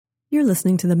You're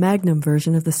listening to the Magnum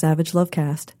version of the Savage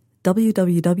Lovecast.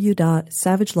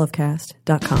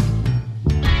 www.savagelovecast.com.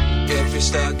 If you're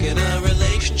stuck in a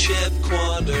relationship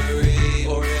quandary,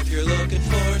 or if you're looking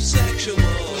for sexual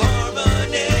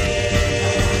harmony,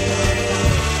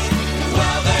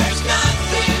 well, there's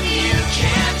nothing you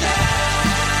can't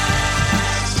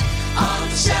ask on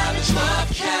the Savage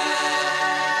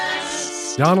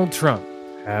Lovecast. Donald Trump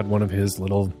had one of his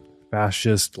little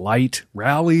fascist light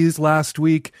rallies last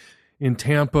week in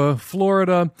Tampa,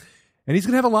 Florida, and he's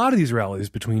going to have a lot of these rallies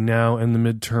between now and the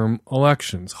midterm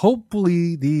elections.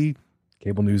 Hopefully the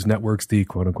cable news networks, the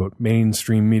quote-unquote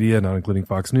mainstream media, not including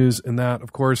Fox News, and that,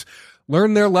 of course,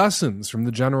 learn their lessons from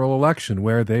the general election,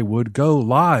 where they would go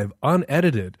live,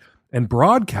 unedited, and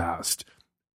broadcast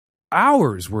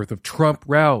hours worth of Trump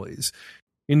rallies.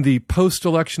 In the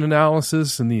post-election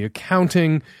analysis and the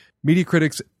accounting, media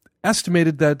critics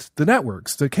estimated that the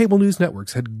networks, the cable news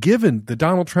networks, had given the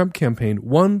Donald Trump campaign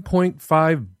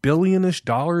 $1.5 billion-ish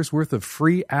worth of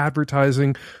free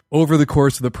advertising over the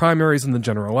course of the primaries and the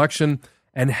general election,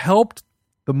 and helped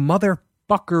the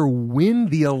motherfucker win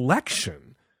the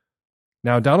election.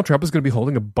 Now, Donald Trump is going to be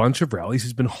holding a bunch of rallies.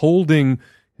 He's been holding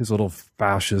his little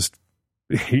fascist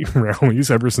hate rallies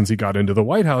ever since he got into the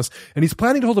White House, and he's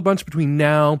planning to hold a bunch between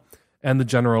now and the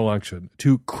general election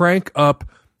to crank up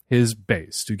his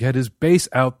base, to get his base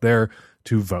out there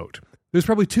to vote. There's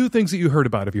probably two things that you heard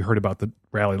about if you heard about the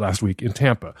rally last week in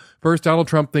Tampa. First, Donald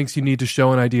Trump thinks you need to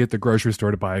show an ID at the grocery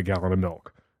store to buy a gallon of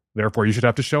milk. Therefore, you should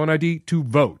have to show an ID to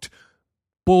vote.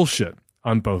 Bullshit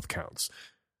on both counts.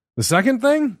 The second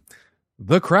thing,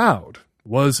 the crowd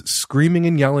was screaming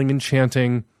and yelling and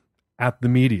chanting at the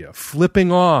media, flipping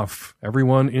off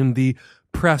everyone in the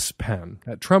press pen.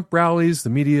 At Trump rallies, the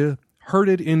media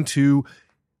herded into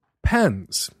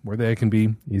pens where they can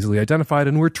be easily identified,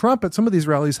 and where Trump at some of these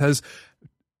rallies has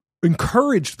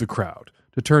encouraged the crowd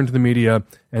to turn to the media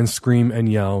and scream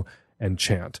and yell and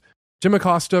chant. Jim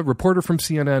Acosta, reporter from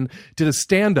CNN, did a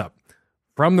stand-up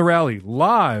from the rally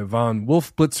live on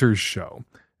Wolf Blitzer's show.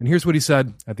 And here's what he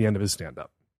said at the end of his stand-up.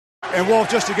 And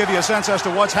Wolf, just to give you a sense as to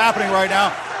what's happening right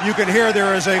now, you can hear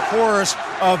there is a chorus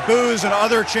of boos and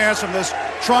other chants from this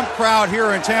Trump crowd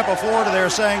here in Tampa, Florida.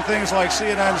 They're saying things like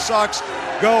CNN sucks,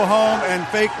 go home, and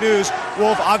fake news.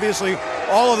 Wolf, obviously,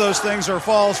 all of those things are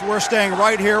false. We're staying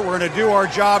right here. We're going to do our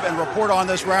job and report on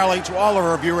this rally to all of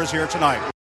our viewers here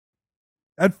tonight.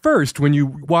 At first, when you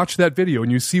watch that video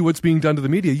and you see what's being done to the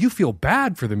media, you feel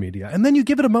bad for the media. And then you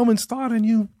give it a moment's thought and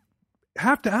you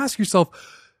have to ask yourself,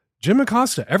 Jim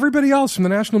Acosta, everybody else from the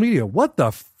national media, what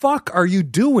the fuck are you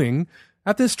doing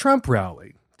at this Trump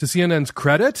rally? To CNN's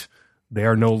credit, they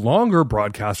are no longer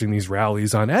broadcasting these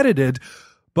rallies unedited,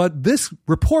 but this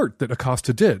report that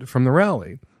Acosta did from the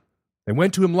rally, they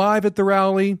went to him live at the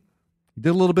rally. He did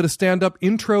a little bit of stand-up,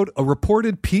 introed a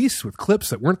reported piece with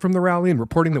clips that weren't from the rally and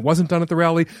reporting that wasn't done at the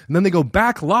rally, and then they go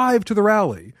back live to the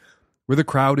rally where the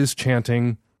crowd is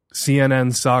chanting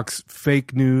CNN sucks,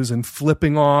 fake news, and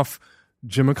flipping off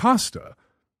Jim Acosta.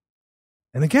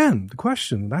 And again, the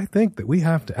question that I think that we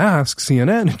have to ask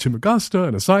CNN and Jim Acosta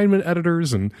and assignment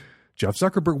editors and Jeff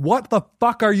Zuckerberg, what the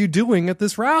fuck are you doing at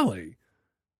this rally?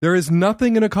 There is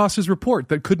nothing in Acosta's report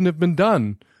that couldn't have been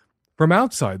done from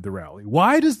outside the rally.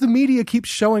 Why does the media keep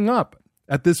showing up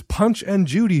at this Punch and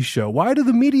Judy show? Why do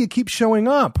the media keep showing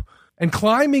up and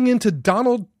climbing into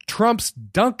Donald Trump's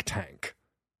dunk tank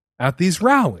at these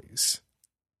rallies?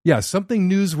 Yes, something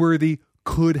newsworthy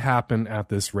could happen at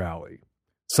this rally.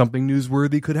 Something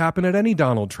newsworthy could happen at any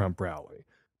Donald Trump rally.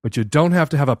 But you don't have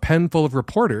to have a pen full of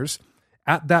reporters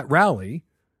at that rally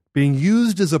being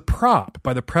used as a prop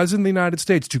by the President of the United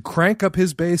States to crank up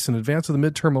his base in advance of the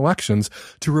midterm elections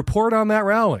to report on that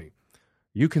rally.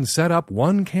 You can set up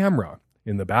one camera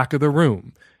in the back of the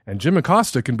room, and Jim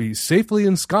Acosta can be safely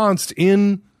ensconced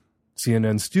in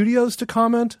CNN studios to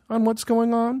comment on what's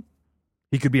going on.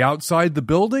 He could be outside the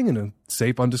building in a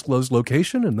safe, undisclosed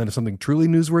location, and then if something truly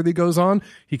newsworthy goes on,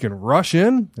 he can rush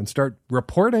in and start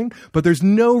reporting. But there's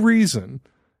no reason,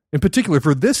 in particular,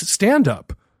 for this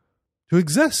stand-up to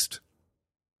exist.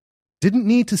 Didn't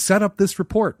need to set up this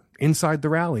report inside the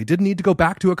rally. Didn't need to go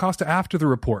back to Acosta after the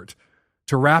report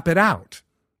to wrap it out.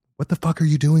 What the fuck are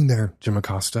you doing there, Jim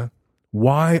Acosta?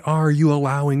 Why are you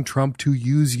allowing Trump to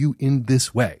use you in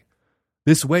this way?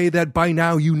 This way that by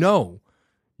now you know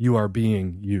you are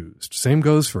being used. Same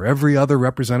goes for every other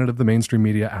representative of the mainstream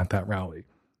media at that rally.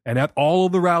 And at all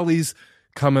of the rallies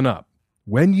coming up,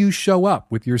 when you show up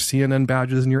with your CNN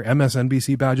badges and your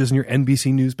MSNBC badges and your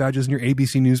NBC News badges and your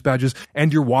ABC News badges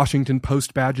and your Washington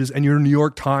Post badges and your New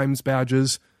York Times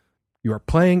badges, you are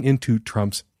playing into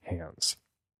Trump's hands.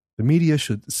 The media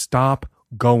should stop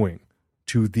going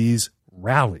to these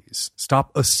rallies.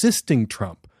 Stop assisting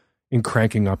Trump in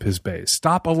cranking up his base.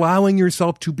 Stop allowing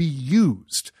yourself to be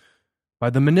used by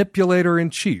the manipulator in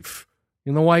chief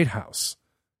in the White House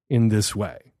in this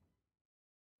way.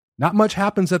 Not much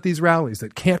happens at these rallies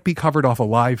that can't be covered off a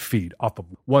live feed, off of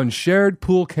one shared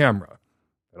pool camera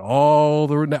that all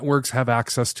the networks have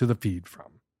access to the feed from.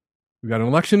 We've got an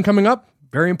election coming up,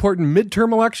 very important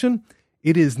midterm election.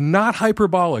 It is not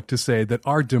hyperbolic to say that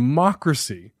our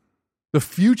democracy, the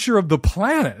future of the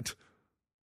planet,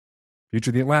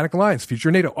 future of the Atlantic Alliance, future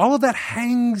of NATO, all of that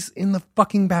hangs in the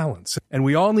fucking balance. And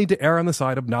we all need to err on the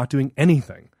side of not doing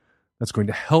anything that's going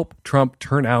to help Trump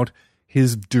turn out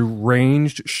his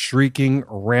deranged, shrieking,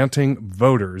 ranting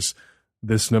voters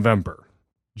this November.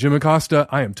 Jim Acosta,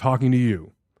 I am talking to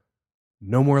you.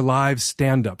 No more live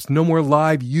stand-ups. No more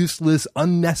live, useless,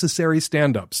 unnecessary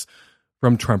stand-ups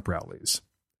from Trump rallies.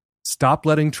 Stop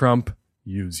letting Trump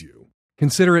use you.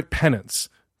 Consider it penance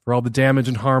for all the damage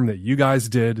and harm that you guys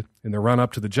did in the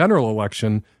run-up to the general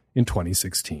election in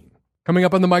 2016. Coming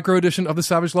up on the micro edition of the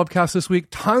Savage Lovecast this week,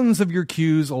 tons of your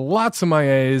Qs, lots of my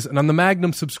As, and on the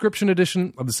Magnum subscription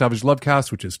edition of the Savage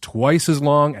Lovecast, which is twice as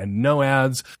long and no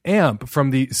ads, AMP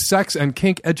from the Sex and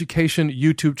Kink Education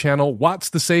YouTube channel, What's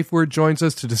the Safe Word, joins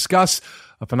us to discuss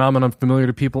a phenomenon familiar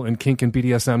to people in kink and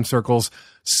BDSM circles,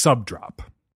 subdrop.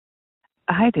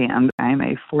 Hi, Dan. I'm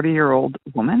a 40-year-old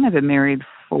woman. I've been married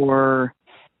for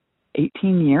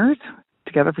 18 years,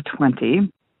 together for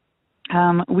 20.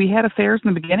 We had affairs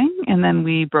in the beginning, and then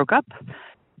we broke up.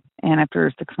 And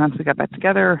after 6 months, we got back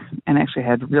together and actually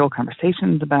had real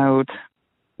conversations about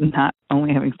not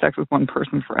only having sex with one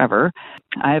person forever.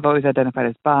 I've always identified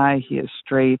as bi. He is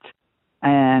straight.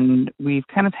 And we've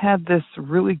kind of had this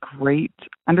really great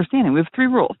understanding. We have 3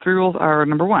 rules. 3 rules are,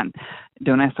 number 1,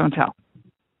 don't ask, don't tell.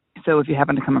 So if you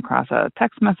happen to come across a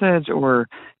text message or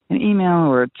an email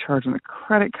or a charge on a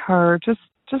credit card, just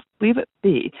leave it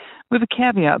be. We have a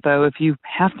caveat, though. If you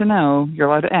have to know, you're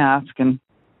allowed to ask, and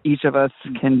each of us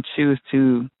can choose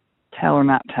to tell or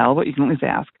not tell, but you can at least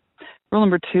ask. Rule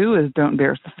number 2 is don't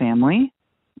embarrass the family.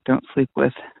 Don't sleep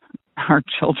with our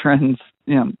children's,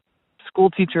 school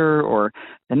teacher or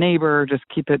the neighbor. Just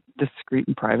keep it discreet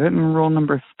and private. And rule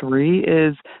number 3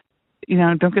 is,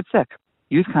 don't get sick.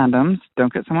 Use condoms.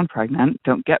 Don't get someone pregnant.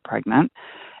 Don't get pregnant.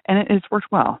 And it's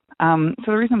worked well. So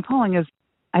the reason I'm calling is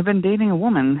I've been dating a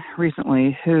woman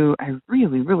recently who I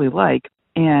really, really like,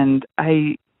 and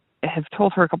I have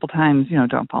told her a couple times,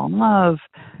 don't fall in love.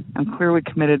 I'm clearly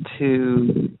committed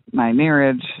to my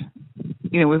marriage.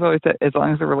 We've always said as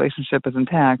long as the relationship is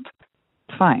intact,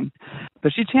 it's fine.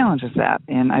 But she challenges that,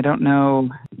 and I don't know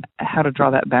how to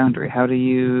draw that boundary. How do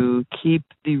you keep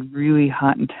the really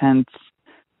hot, intense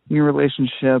new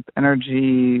relationship,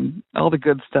 energy, all the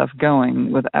good stuff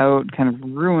going without kind of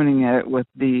ruining it with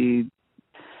the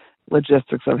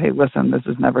logistics of, hey, listen, this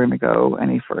is never going to go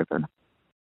any further.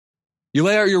 You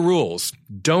lay out your rules.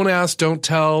 Don't ask, don't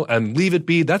tell, and leave it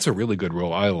be. That's a really good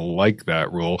rule. I like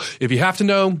that rule. If you have to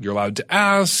know, you're allowed to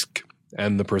ask,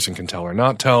 and the person can tell or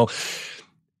not tell.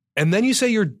 And then you say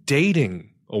you're dating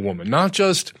a woman, not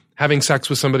just having sex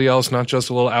with somebody else, not just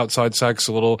a little outside sex,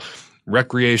 a little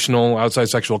recreational outside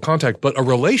sexual contact, but a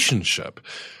relationship.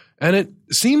 And it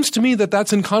seems to me that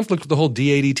that's in conflict with the whole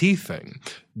DADT thing.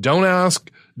 Don't ask,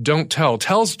 don't tell.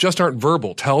 Tells just aren't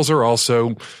verbal. Tells are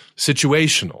also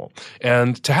situational.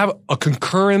 And to have a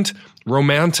concurrent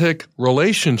romantic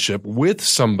relationship with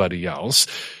somebody else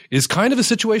is kind of a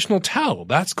situational tell.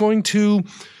 That's going to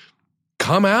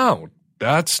come out.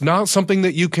 That's not something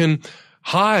that you can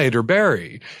hide or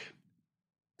bury.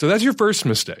 So that's your first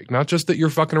mistake. Not just that you're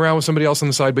fucking around with somebody else on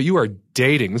the side, but you are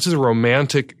dating. This is a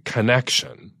romantic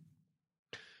connection.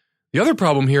 The other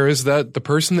problem here is that the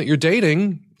person that you're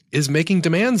dating is making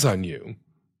demands on you.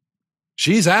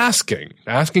 She's asking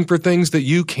for things that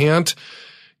you can't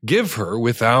give her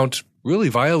without really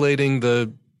violating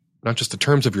not just the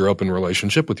terms of your open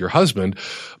relationship with your husband,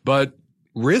 but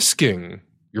risking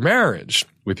your marriage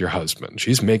with your husband.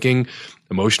 She's making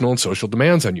emotional and social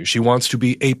demands on you. She wants to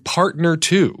be a partner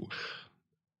too.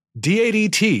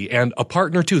 DADT and a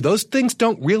partner too, those things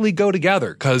don't really go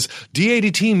together because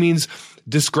DADT means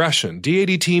discretion.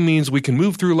 DADT means we can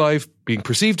move through life being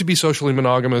perceived to be socially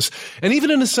monogamous and even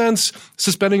in a sense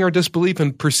suspending our disbelief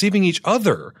and perceiving each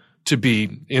other to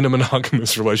be in a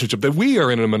monogamous relationship, that we are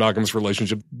in a monogamous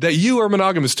relationship, that you are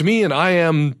monogamous to me and I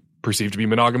am perceived to be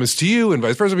monogamous to you and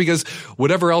vice versa, because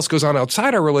whatever else goes on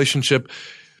outside our relationship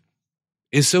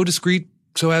is so discreet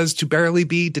so as to barely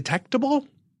be detectable.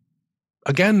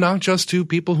 Again, not just to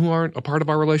people who aren't a part of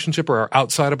our relationship or are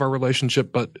outside of our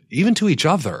relationship, but even to each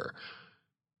other.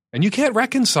 And you can't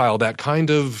reconcile that kind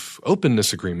of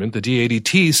openness agreement, the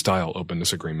DADT style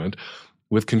openness agreement,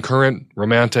 with concurrent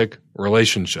romantic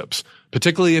relationships,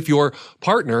 particularly if your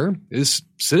partner is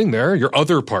sitting there, your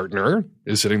other partner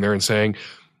is sitting there and saying,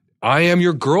 I am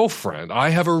your girlfriend. I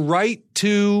have a right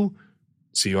to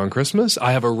see you on Christmas.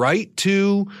 I have a right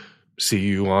to see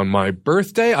you on my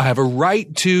birthday. I have a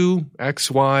right to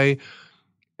X, Y,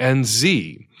 and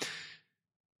Z.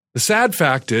 The sad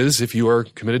fact is, if you are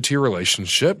committed to your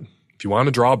relationship, if you want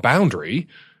to draw a boundary,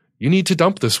 you need to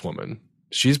dump this woman.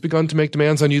 She's begun to make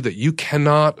demands on you that you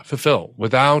cannot fulfill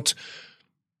without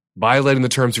violating the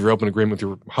terms of your open agreement with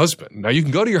your husband. Now, you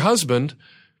can go to your husband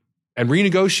and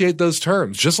renegotiate those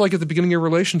terms. Just like at the beginning of your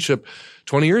relationship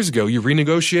 20 years ago, you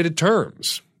renegotiated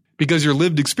terms because your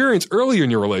lived experience earlier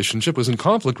in your relationship was in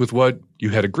conflict with what you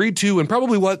had agreed to and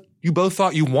probably what you both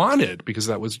thought you wanted, because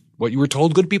that was what you were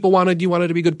told good people wanted. You wanted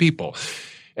to be good people.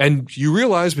 And you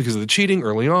realized because of the cheating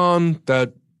early on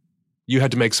that you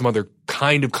had to make some other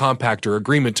kind of compact or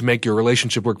agreement to make your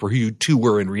relationship work for who you two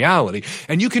were in reality.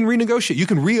 And you can renegotiate. You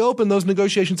can reopen those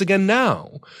negotiations again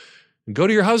now. And go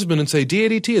to your husband and say,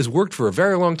 DADT has worked for a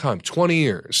very long time, 20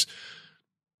 years.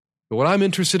 But what I'm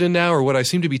interested in now, or what I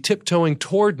seem to be tiptoeing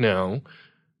toward now,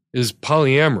 is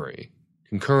polyamory,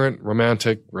 concurrent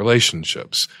romantic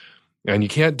relationships. And you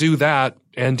can't do that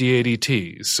and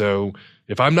DADT. So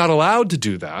if I'm not allowed to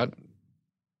do that,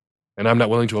 and I'm not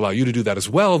willing to allow you to do that as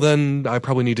well, then I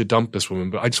probably need to dump this woman.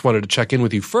 But I just wanted to check in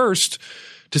with you first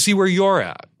to see where you're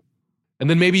at. And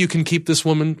then maybe you can keep this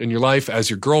woman in your life as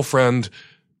your girlfriend,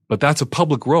 but that's a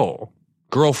public role.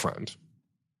 Girlfriend,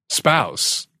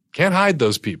 spouse. Can't hide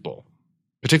those people,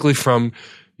 particularly from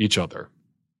each other.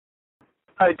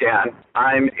 Hi, Dan.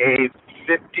 I'm a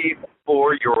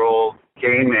 54-year-old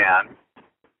gay man,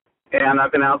 and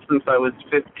I've been out since I was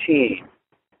 15.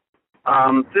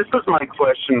 This was my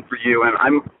question for you, and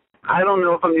I don't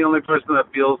know if I'm the only person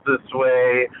that feels this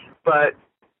way, but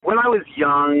when I was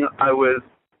young, I was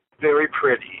very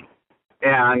pretty,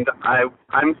 and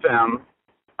I'm femme.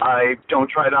 I don't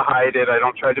try to hide it. I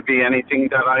don't try to be anything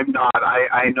that I'm not.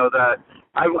 I know that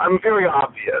I'm very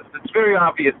obvious. It's very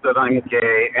obvious that I'm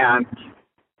gay, and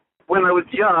when I was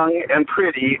young and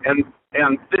pretty and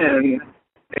thin,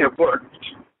 it worked.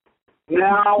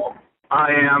 Now I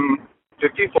am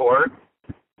 54.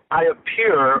 I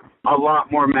appear a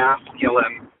lot more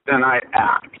masculine than I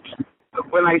act.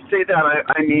 When I say that,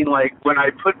 I mean like when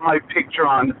I put my picture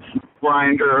on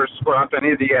Grindr or Scruff,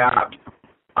 any of the apps,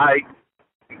 I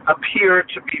appear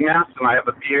to be masculine. I have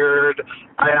a beard.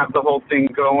 I have the whole thing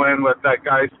going with that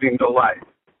guys seem to like.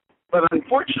 But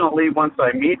unfortunately, once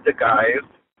I meet the guys,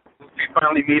 we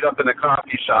finally meet up in a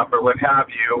coffee shop or what have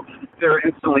you, they're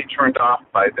instantly turned off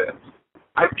by this.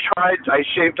 I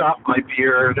shaved off my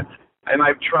beard, and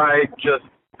I've tried just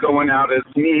going out as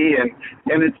me,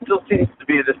 and it still seems to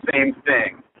be the same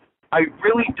thing. I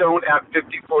really don't, at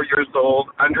 54 years old,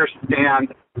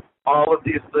 understand all of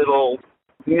these little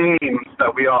names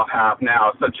that we all have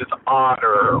now, such as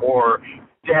Otter or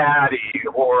Daddy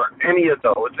or any of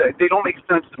those. They don't make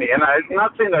sense to me, and I'm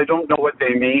not saying I don't know what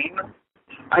they mean.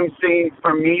 I'm saying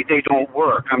for me they don't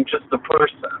work. I'm just a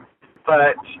person.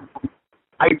 But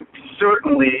I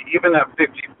certainly, even at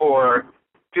 54,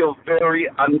 feel very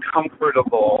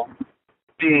uncomfortable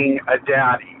being a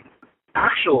daddy.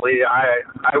 Actually,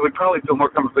 I would probably feel more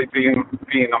comfortable being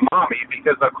a mommy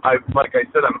because like I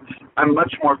said, I'm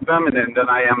much more feminine than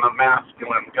I am a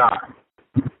masculine guy.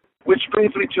 Which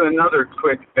brings me to another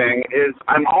quick thing is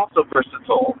I'm also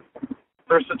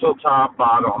versatile top,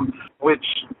 bottom, which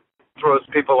throws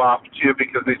people off too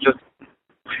because they just,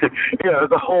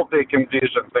 the whole big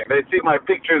confusion thing. They see my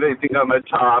picture, they think I'm a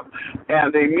top,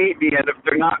 and they meet me, and if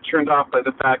they're not turned off by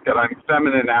the fact that I'm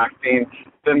feminine acting,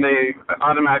 then they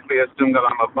automatically assume that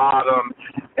I'm a bottom.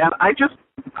 And I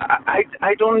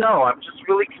don't know. I'm just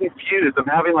really confused. I'm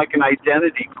having like an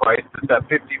identity crisis at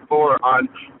 54 on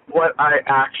what I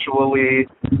actually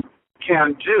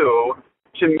can do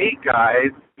to meet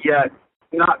guys, yet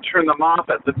not turn them off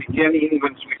at the beginning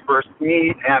once we first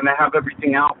meet and have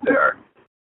everything out there.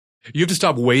 You have to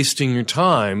stop wasting your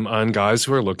time on guys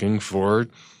who are looking for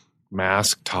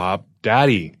mask top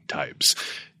daddy types.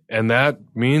 And that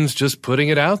means just putting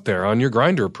it out there on your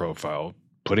Grindr profile,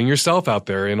 putting yourself out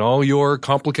there in all your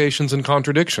complications and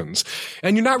contradictions.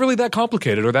 And you're not really that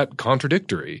complicated or that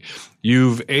contradictory.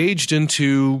 You've aged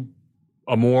into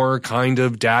a more kind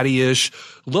of daddy-ish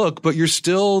look, but you're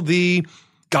still the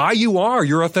guy you are,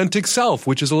 your authentic self,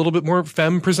 which is a little bit more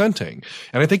femme presenting.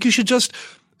 And I think you should just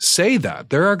say that.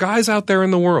 There are guys out there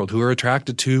in the world who are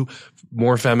attracted to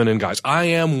more feminine guys. I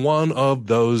am one of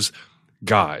those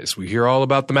guys. We hear all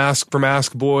about the Mask for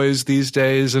Mask boys these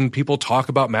days, and people talk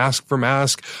about Mask for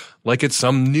Mask like it's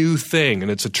some new thing,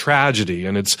 and it's a tragedy,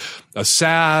 and it's a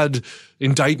sad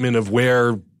indictment of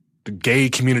where the gay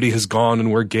community has gone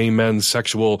and where gay men's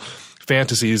sexual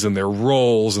fantasies and their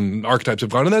roles and archetypes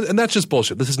have gone. And that's just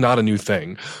bullshit. This is not a new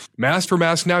thing. Mask for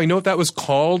Mask now, you know what that was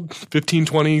called 15,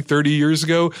 20, 30 years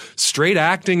ago? Straight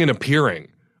acting and appearing.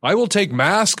 I will take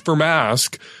Mask for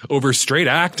Mask over straight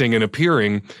acting and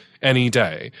appearing any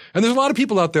day. And there's a lot of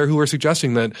people out there who are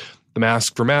suggesting that the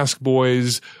Mask for Mask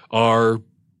boys are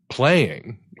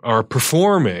performing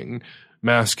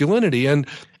masculinity. And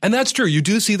that's true. You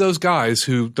do see those guys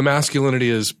who the masculinity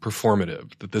is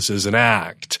performative, that this is an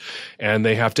act, and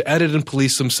they have to edit and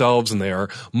police themselves, and they are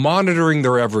monitoring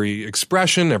their every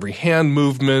expression, every hand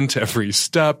movement, every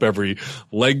step, every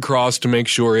leg cross to make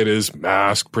sure it is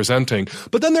mask presenting.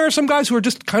 But then there are some guys who are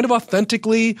just kind of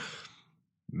authentically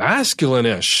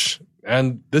masculine-ish,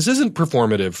 and this isn't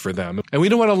performative for them. And we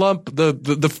don't want to lump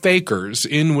the fakers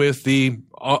in with the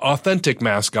authentic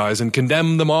mask guys and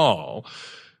condemn them all.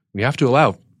 We have to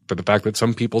allow for the fact that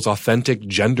some people's authentic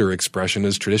gender expression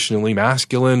is traditionally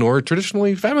masculine or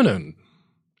traditionally feminine.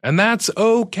 And that's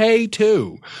okay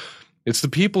too. It's the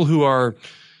people who are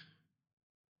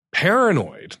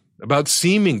paranoid about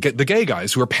seeming, the gay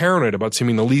guys who are paranoid about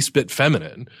seeming the least bit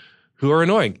feminine, who are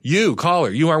annoying. You, caller,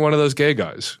 you aren't one of those gay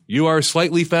guys. You are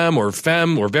slightly femme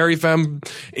or very femme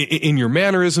in your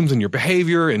mannerisms and your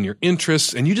behavior and your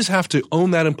interests, and you just have to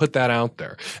own that and put that out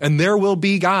there. And there will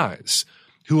be guys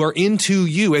who are into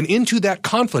you and into that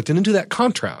conflict and into that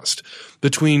contrast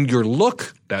between your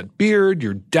look, that beard,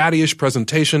 your daddyish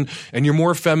presentation, and your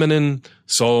more feminine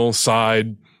soul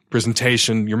side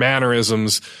presentation, your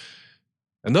mannerisms.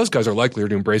 And those guys are likelier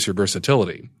to embrace your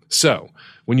versatility. So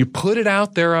when you put it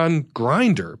out there on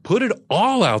Grindr, put it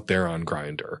all out there on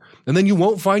Grindr, and then you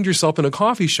won't find yourself in a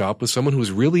coffee shop with someone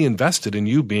who's really invested in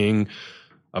you being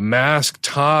a mask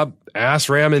top, ass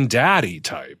ramming daddy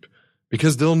type.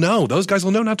 Because those guys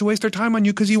will know not to waste their time on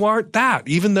you because you aren't that,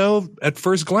 even though at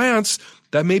first glance,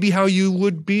 that may be how you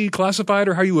would be classified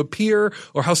or how you appear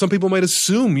or how some people might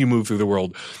assume you move through the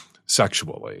world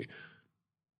sexually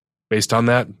based on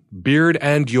that beard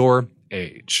and your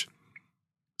age.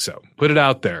 So put it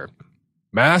out there.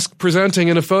 Mask presenting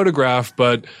in a photograph,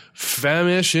 but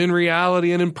femish in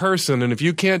reality and in person. And if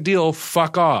you can't deal,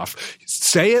 fuck off.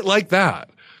 Say it like that.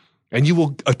 And you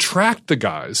will attract the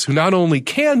guys who not only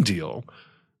can deal,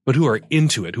 but who are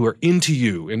into it, who are into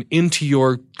you and into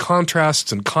your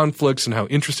contrasts and conflicts and how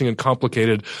interesting and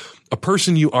complicated a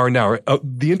person you are now,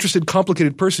 the interested,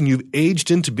 complicated person you've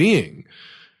aged into being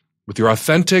with your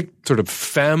authentic sort of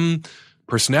femme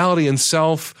personality and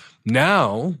self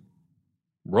now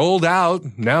rolled out,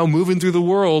 now moving through the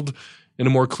world in a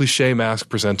more cliche mask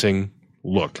presenting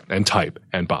look and type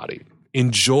and body.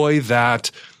 Enjoy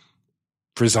that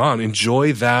frisson,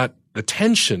 enjoy that, the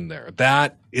tension there.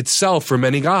 That itself for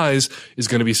many guys is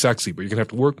going to be sexy, but you're going to have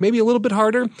to work maybe a little bit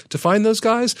harder to find those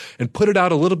guys and put it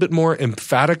out a little bit more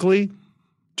emphatically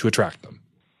to attract them.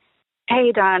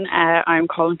 Hey, Dan. I'm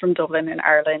calling from Dublin in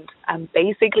Ireland.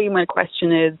 Basically, my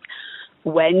question is,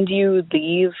 when do you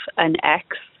leave an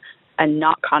ex and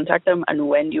not contact them, and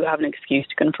when do you have an excuse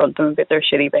to confront them with their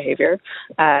shitty behaviour?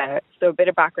 So a bit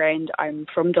of background, I'm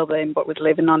from Dublin but was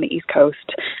living on the East Coast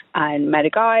and met a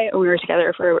guy, and we were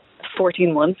together for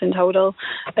 14 months in total,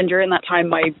 and during that time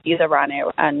my visa ran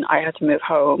out and I had to move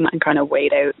home and kind of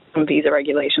wait out some visa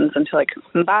regulations until I could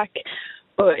come back.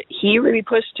 But he really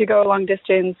pushed to go a long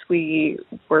distance. We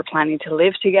were planning to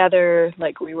live together,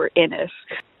 like we were in it.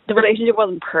 The relationship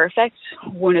wasn't perfect.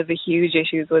 One of the huge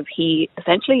issues was he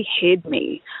essentially hid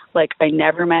me. Like, I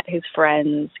never met his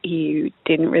friends. He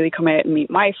didn't really come out and meet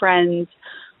my friends.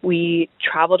 We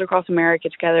traveled across America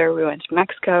together. We went to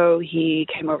Mexico. He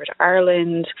came over to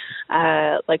Ireland.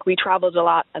 We traveled a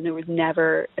lot, and there was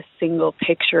never a single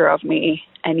picture of me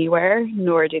anywhere,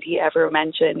 nor did he ever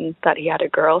mention that he had a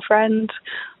girlfriend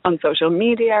on social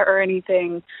media or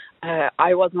anything.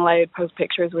 I wasn't allowed to post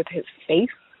pictures with his face.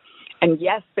 And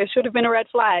yes, this should have been a red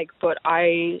flag, but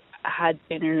I had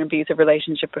been in an abusive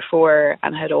relationship before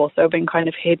and had also been kind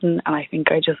of hidden, and I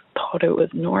think I just thought it was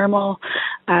normal.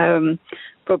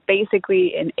 But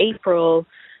basically in April,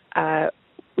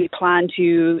 we planned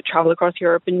to travel across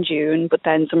Europe in June, but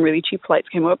then some really cheap flights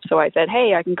came up. So I said,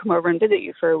 hey, I can come over and visit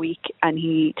you for a week. And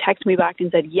he texted me back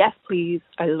and said, yes, please,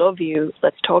 I love you.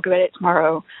 Let's talk about it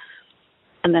tomorrow.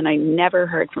 And then I never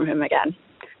heard from him again.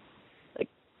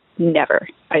 Never.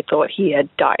 I thought he had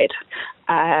died.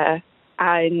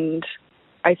 And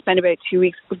I spent about 2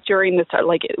 weeks during the start,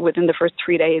 like within the first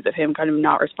 3 days of him kind of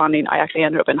not responding. I actually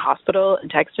ended up in hospital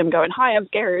and texted him going, "Hi, I'm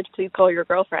scared. Please call your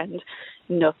girlfriend."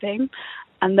 Nothing.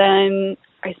 And then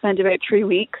I spent about 3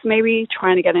 weeks maybe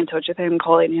trying to get in touch with him,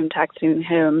 calling him, texting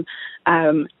him.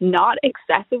 Not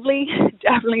excessively,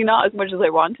 definitely not as much as I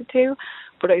wanted to.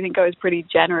 But I think I was pretty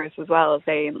generous as well,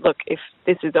 saying, look, if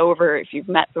this is over, if you've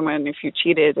met someone, if you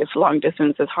cheated, if long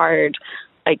distance is hard,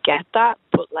 I get that,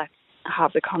 but let's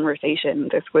have the conversation.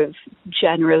 This was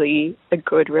generally a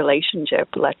good relationship.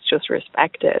 Let's just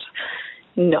respect it.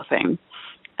 Nothing.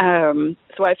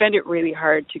 So I found it really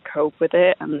hard to cope with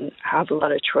it and have a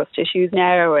lot of trust issues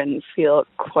now and feel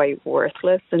quite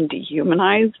worthless and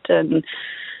dehumanized, and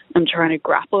I'm trying to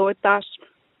grapple with that.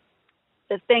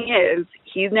 The thing is,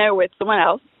 he's now with someone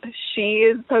else. She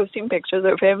is posting pictures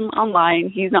of him online.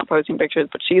 He's not posting pictures,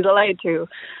 but she's allowed to.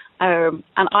 And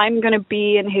I'm going to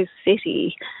be in his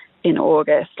city in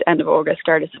August, end of August,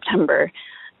 start of September.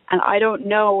 And I don't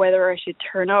know whether I should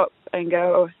turn up and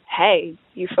go, hey,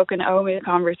 you fucking owe me a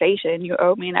conversation. You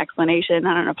owe me an explanation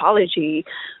and an apology.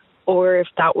 Or if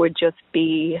that would just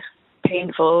be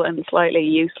painful and slightly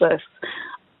useless.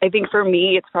 I think for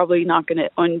me, it's probably not going to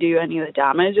undo any of the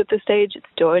damage at this stage. It's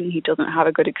done. He doesn't have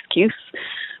a good excuse.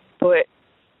 But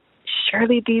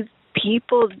surely these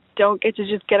people don't get to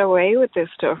just get away with this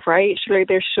stuff, right? Surely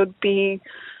there should be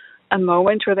a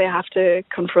moment where they have to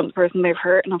confront the person they've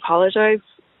hurt and apologize.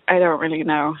 I don't really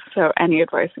know. So any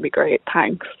advice would be great.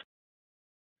 Thanks.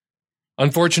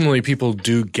 Unfortunately, people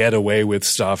do get away with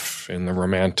stuff in the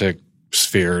romantic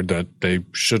sphere that they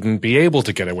shouldn't be able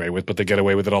to get away with, but they get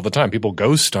away with it all the time. People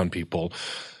ghost on people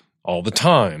all the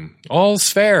time. All's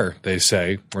fair, they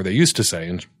say, or they used to say,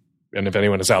 and if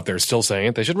anyone is out there still saying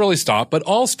it, they should really stop, but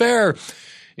all's fair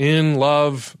in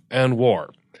love and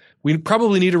war. We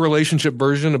probably need a relationship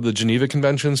version of the Geneva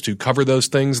Conventions to cover those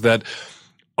things that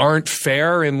aren't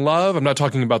fair in love. I'm not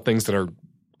talking about things that are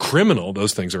criminal.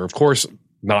 Those things are, of course,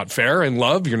 not fair in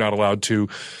love. You're not allowed to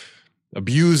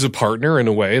abuse a partner in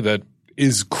a way that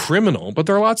is criminal, but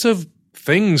there are lots of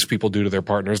things people do to their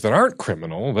partners that aren't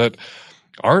criminal, that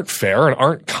aren't fair and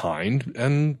aren't kind,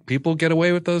 and people get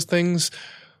away with those things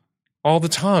all the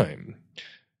time.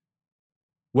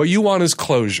 What you want is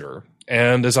closure.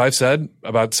 And as I've said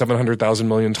about 700,000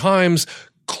 million times,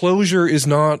 closure is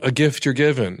not a gift you're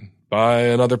given by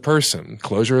another person.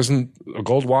 Closure isn't a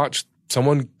gold watch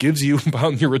someone gives you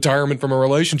about your retirement from a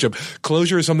relationship.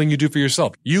 Closure is something you do for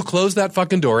yourself. You close that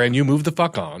fucking door and you move the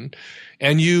fuck on,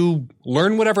 and you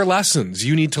learn whatever lessons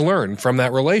you need to learn from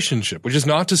that relationship, which is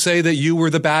not to say that you were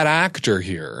the bad actor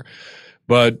here,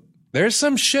 but there's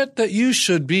some shit that you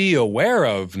should be aware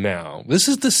of now. This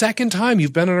is the second time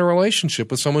you've been in a relationship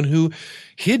with someone who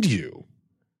hid you.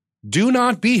 Do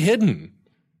not be hidden.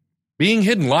 Being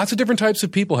hidden. Lots of different types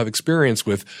of people have experience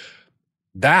with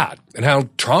that and how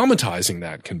traumatizing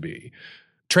that can be.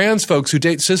 Trans folks who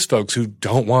date cis folks who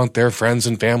don't want their friends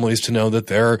and families to know that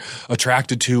they're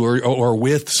attracted to or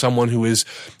with someone who is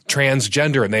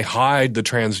transgender, and they hide the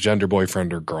transgender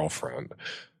boyfriend or girlfriend.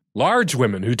 Large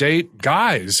women who date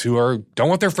guys who don't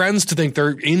want their friends to think they're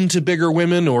into bigger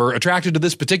women or attracted to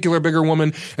this particular bigger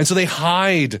woman, and so they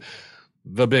hide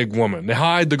the big woman. They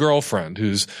hide the girlfriend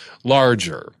who's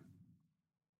larger.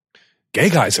 Gay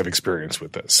guys have experience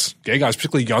with this. Gay guys,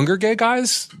 particularly younger gay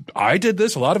guys. I did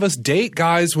this. A lot of us date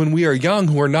guys when we are young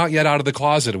who are not yet out of the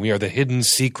closet, and we are the hidden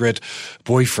secret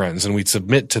boyfriends, and we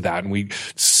submit to that, and we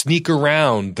sneak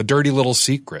around the dirty little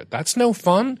secret. That's no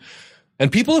fun.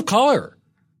 And people of color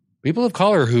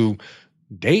who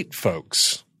date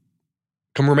folks,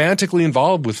 become romantically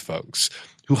involved with folks,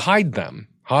 who hide them.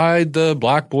 Hide the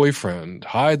black boyfriend,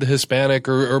 hide the Hispanic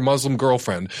or Muslim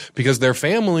girlfriend, because their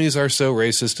families are so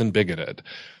racist and bigoted.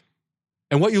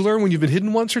 And what you learn when you've been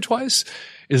hidden once or twice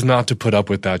is not to put up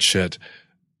with that shit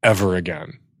ever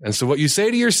again. And so what you say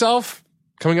to yourself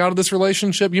coming out of this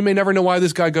relationship, you may never know why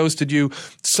this guy ghosted you.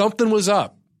 Something was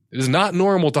up. It is not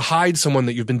normal to hide someone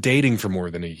that you've been dating for more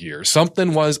than a year.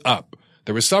 Something was up.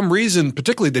 There was some reason,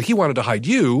 particularly that he wanted to hide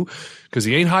you, because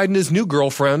he ain't hiding his new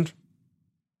girlfriend.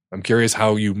 I'm curious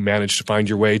how you managed to find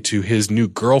your way to his new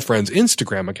girlfriend's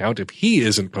Instagram account if he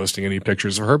isn't posting any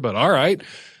pictures of her, but all right.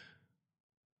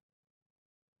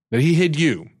 That he hid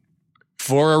you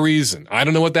for a reason. I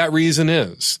don't know what that reason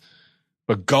is.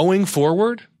 But going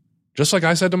forward, just like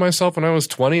I said to myself when I was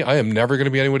 20, I am never going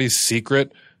to be anybody's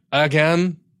secret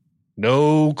again.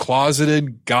 No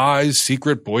closeted guy's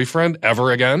secret boyfriend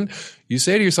ever again. You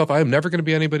say to yourself, I am never going to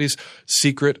be anybody's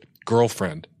secret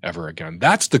girlfriend ever again.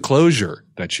 That's the closure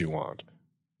that you want.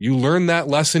 You learn that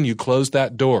lesson, you close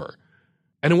that door.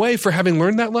 In a way, for having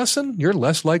learned that lesson, you're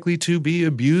less likely to be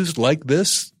abused like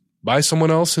this by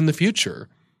someone else in the future.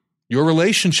 Your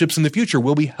relationships in the future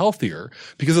will be healthier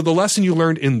because of the lesson you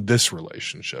learned in this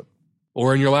relationship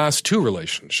or in your last 2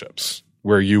 relationships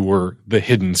where you were the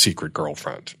hidden secret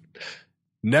girlfriend.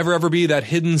 Never ever be that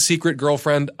hidden secret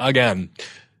girlfriend again.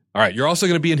 All right, you're also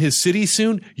going to be in his city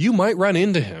soon. You might run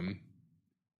into him.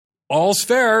 All's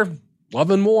fair. Love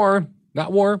and war.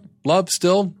 Not war. Love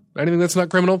still. Anything that's not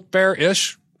criminal.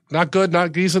 Fair-ish. Not good,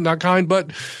 not decent, not kind,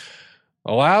 but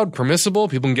allowed, permissible.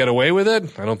 People can get away with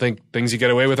it. I don't think things you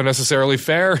get away with are necessarily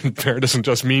fair. Fair doesn't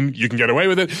just mean you can get away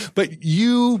with it. But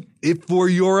you, if for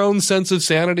your own sense of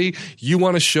sanity, you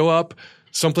want to show up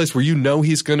someplace where you know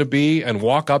he's going to be and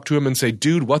walk up to him and say,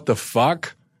 dude, what the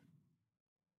fuck?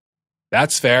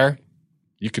 That's fair.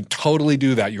 You can totally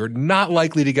do that. You're not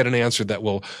likely to get an answer that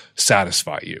will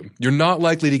satisfy you. You're not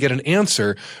likely to get an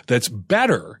answer that's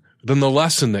better than the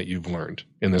lesson that you've learned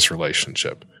in this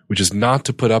relationship, which is not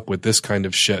to put up with this kind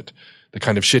of shit, the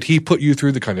kind of shit he put you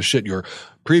through, the kind of shit your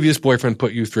previous boyfriend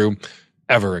put you through,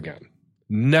 ever again.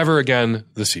 Never again,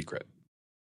 The Secret.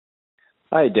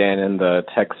 Hi, Dan and the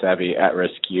tech-savvy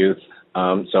at-risk youth.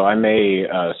 So I'm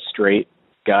a straight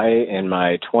guy in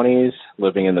my 20s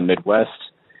living in the Midwest.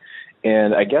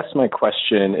 And I guess my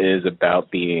question is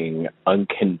about being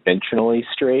unconventionally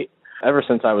straight. Ever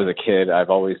since I was a kid,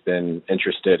 I've always been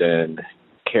interested in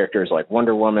characters like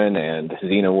Wonder Woman and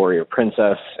Xena Warrior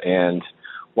Princess. And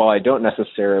while I don't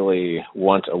necessarily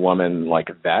want a woman like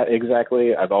that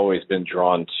exactly, I've always been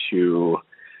drawn to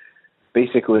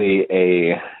basically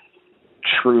a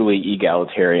truly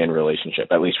egalitarian relationship,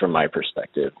 at least from my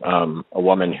perspective. A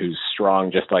woman who's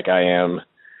strong just like I am,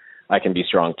 I can be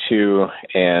strong too,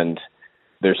 and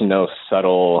there's no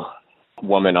subtle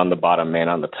woman on the bottom, man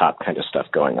on the top kind of stuff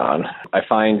going on. I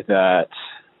find that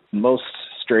most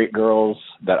straight girls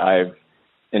that I've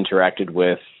interacted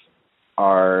with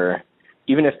are,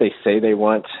 even if they say they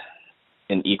want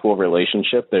an equal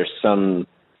relationship, there's some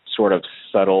sort of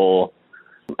subtle,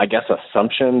 I guess,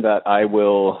 assumption that I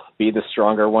will be the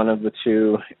stronger one of the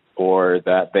two, or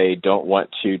that they don't want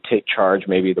to take charge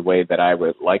maybe the way that I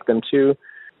would like them to.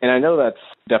 And I know that's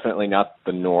definitely not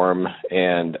the norm,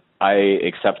 and I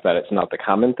accept that it's not the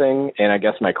common thing. And I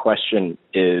guess my question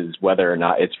is whether or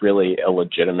not it's really a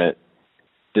legitimate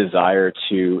desire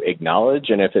to acknowledge,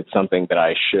 and if it's something that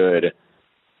I should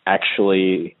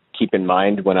actually keep in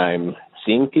mind when I'm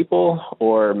seeing people,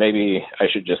 or maybe I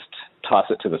should just toss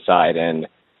it to the side, and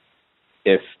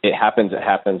if it happens, it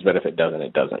happens, but if it doesn't,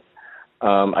 it doesn't.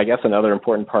 I guess another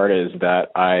important part is that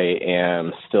I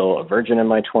am still a virgin in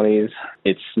my 20s.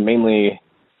 It's mainly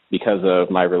because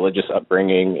of my religious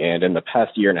upbringing, and in the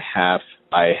past year and a half,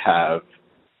 I have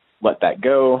let that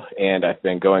go, and I've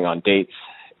been going on dates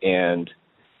and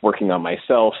working on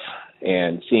myself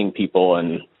and seeing people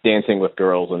and dancing with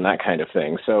girls and that kind of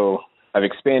thing. So I've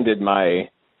expanded my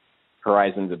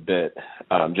horizons a bit,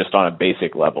 just on a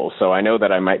basic level. So I know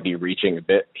that I might be reaching a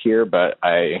bit here, but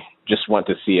I just want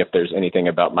to see if there's anything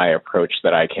about my approach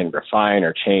that I can refine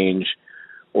or change,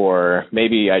 or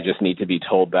maybe I just need to be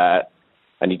told that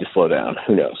I need to slow down.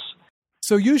 Who knows?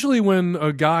 So usually when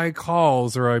a guy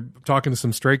calls, or I'm talking to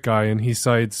some straight guy and he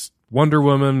cites Wonder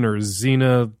Woman or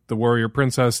Xena, the Warrior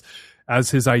Princess,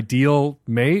 as his ideal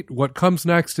mate, what comes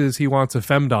next is he wants a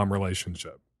femdom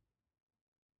relationship.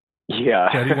 Yeah.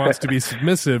 That he wants to be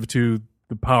submissive to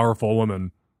the powerful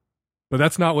woman. But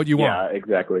that's not what you want. Yeah,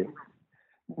 exactly.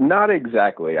 Not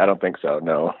exactly. I don't think so,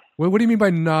 no. What do you mean by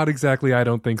not exactly? I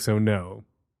don't think so, no.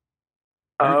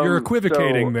 You're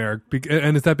equivocating there.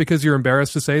 And is that because you're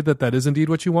embarrassed to say that that is indeed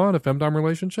what you want, a femdom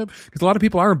relationship? Because a lot of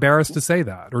people are embarrassed to say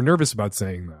that or nervous about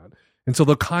saying that. And so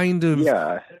they'll kind of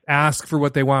ask for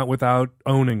what they want without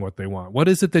owning what they want. What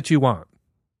is it that you want?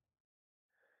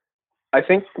 I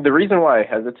think the reason why I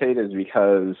hesitate is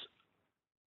because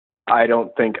I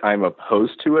don't think I'm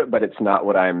opposed to it, but it's not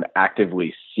what I'm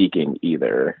actively seeking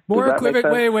either.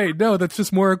 Wait. No, that's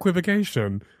just more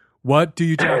equivocation. What do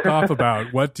you jack off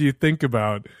about? What do you think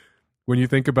about when you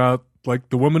think about, like,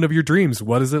 the woman of your dreams?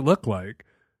 What does it look like?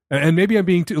 And maybe I'm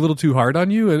being a little too hard on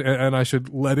you, and I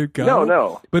should let it go.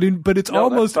 No. But it's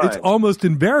almost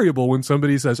invariable when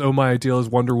somebody says, "Oh, my ideal is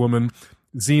Wonder Woman,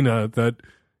 Xena." That,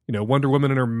 you know, Wonder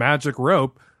Woman and her magic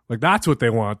rope. Like, that's what they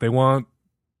want. They want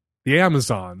the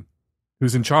Amazon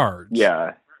who's in charge.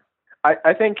 Yeah,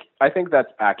 I think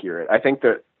that's accurate. I think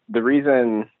that the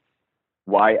reason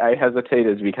why I hesitate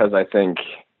is because I think,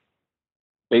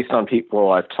 based on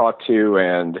people I've talked to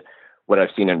and what I've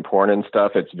seen in porn and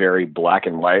stuff, it's very black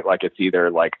and white. Like, it's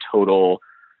either like total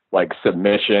like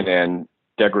submission and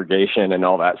degradation and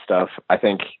all that stuff. I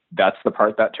think that's the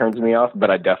part that turns me off, but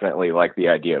I definitely like the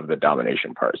idea of the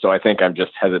domination part. So I think I'm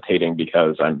just hesitating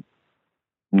because I'm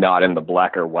not in the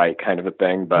black or white kind of a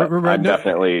thing, but I'm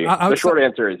definitely, the short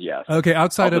answer is yes. Okay.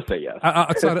 Outside I'll of, just say yes.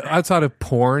 outside of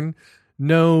porn,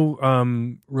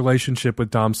 no relationship with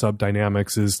dom sub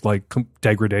dynamics is like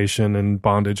degradation and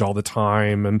bondage all the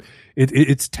time, and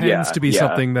it tends to be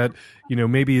something that, you know,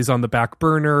 maybe is on the back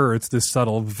burner, or it's this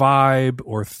subtle vibe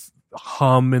or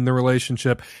hum in the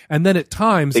relationship, and then at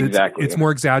times it's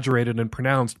more exaggerated and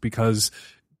pronounced because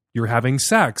you're having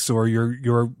sex, or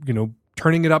you're you know,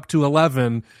 turning it up to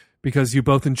 11 because you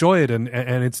both enjoy it, and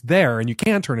it's there, and you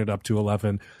can turn it up to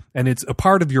 11, and it's a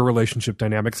part of your relationship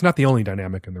dynamic. It's not the only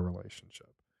dynamic in the relationship.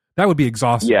 That would be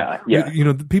exhausting. Yeah. You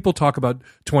know, people talk about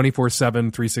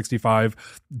 24/7,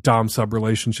 365 dom sub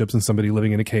relationships and somebody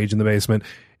living in a cage in the basement,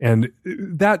 and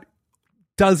that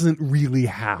doesn't really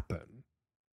happen.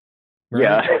 Right?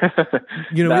 Yeah.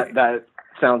 You know, that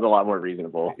sounds a lot more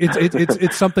reasonable.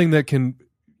 It's something that can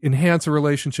enhance a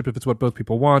relationship if it's what both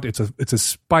people want. It's a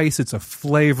spice, it's a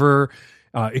flavor.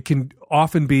 It can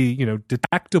often be, you know,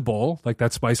 detectable, like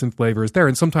that spice and flavor is there.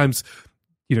 And sometimes,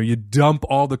 you know, you dump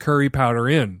all the curry powder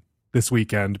in this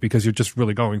weekend because you're just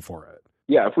really going for it.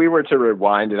 Yeah, if we were to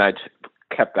rewind and I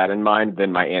kept that in mind,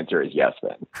 then my answer is yes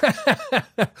then.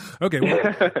 Okay,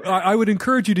 well, I would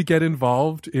encourage you to get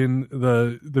involved in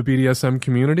the BDSM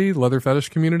community, the leather fetish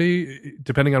community,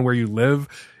 depending on where you live.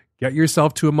 Get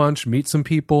yourself to a munch, meet some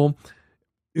people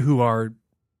who are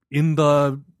in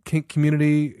the kink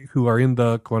community, who are in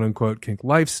the quote-unquote kink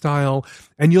lifestyle,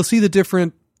 and you'll see the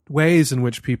different ways in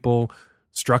which people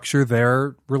structure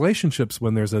their relationships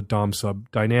when there's a dom-sub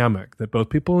dynamic that both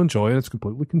people enjoy and it's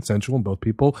completely consensual and both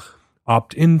people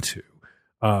opt into.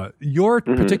 Your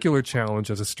particular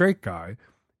challenge as a straight guy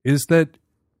is that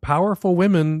powerful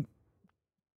women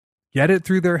get it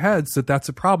through their heads that that's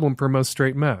a problem for most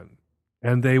straight men.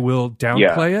 And they will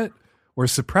downplay it or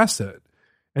suppress it.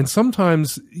 And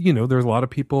sometimes, you know, there's a lot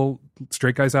of people,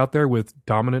 straight guys out there with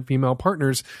dominant female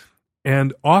partners,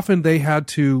 and often they had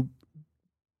to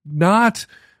not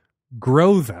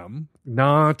grow them,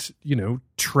 not, you know,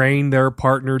 train their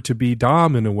partner to be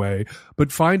dom in a way,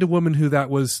 but find a woman who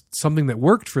that was something that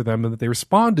worked for them and that they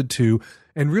responded to,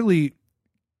 and really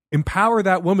empower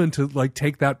that woman to like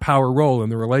take that power role in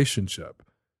the relationship.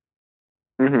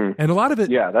 And a lot of it,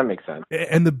 yeah, that makes sense.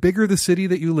 And the bigger the city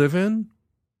that you live in,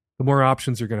 the more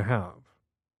options you're going to have.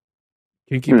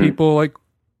 Kinky people like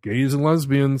gays and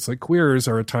lesbians, like queers,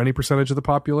 are a tiny percentage of the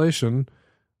population.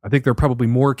 I think there are probably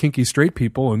more kinky straight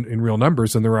people in real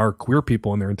numbers than there are queer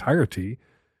people in their entirety.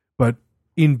 But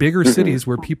in bigger cities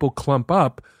where people clump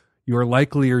up, you are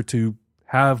likelier to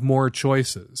have more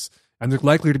choices. And they're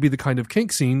likely to be the kind of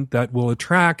kink scene that will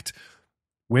attract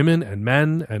women and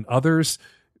men and others,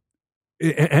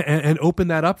 and open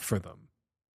that up for them,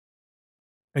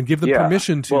 and give them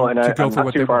permission to go I'm for not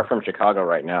what too they far want. from Chicago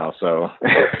right now, so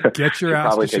get your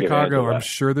ass to Chicago. I'm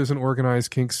sure there's an organized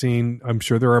kink scene. I'm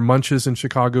sure there are munches in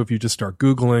Chicago. If you just start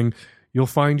Googling, you'll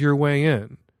find your way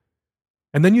in.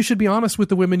 And then you should be honest with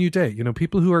the women you date. You know,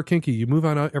 people who are kinky, you move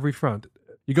on every front.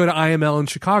 You go to IML in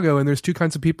Chicago, and there's two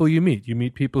kinds of people you meet. You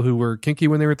meet people who were kinky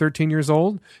when they were 13 years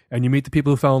old, and you meet the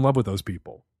people who fell in love with those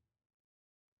people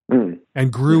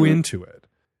and grew into it.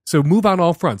 So move on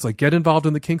all fronts, like get involved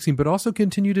in the kink scene, but also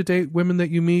continue to date women that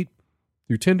you meet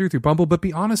through Tinder, through Bumble, but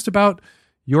be honest about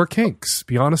your kinks,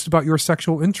 be honest about your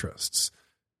sexual interests,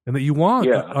 and that you want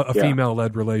a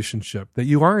female-led relationship, that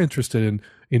you are interested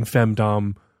in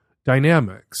femdom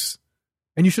dynamics.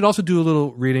 And you should also do a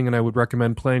little reading, and I would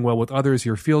recommend Playing Well with Others,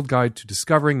 Your Field Guide to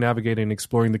Discovering, Navigating, and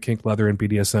Exploring the Kink, Leather, and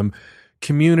BDSM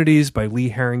Communities by Lee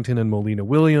Harrington and Molina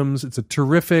Williams. It's a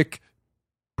terrific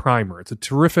primer. It's a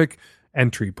terrific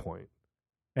entry point,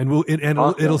 and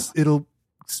it'll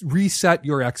reset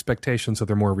your expectations so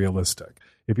they're more realistic.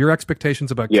 If your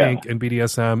expectations about kink and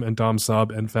BDSM and dom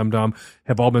sub and femdom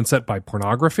have all been set by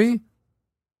pornography,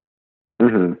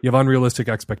 you have unrealistic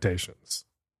expectations.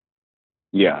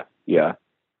 Yeah,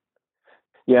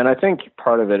 and I think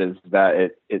part of it is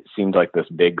that it seems like this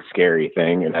big scary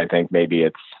thing, and I think maybe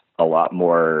it's a lot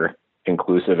more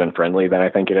inclusive and friendly than I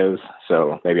think it is.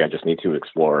 So maybe I just need to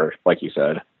explore, like you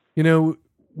said. You know,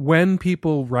 when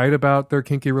people write about their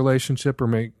kinky relationship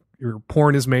or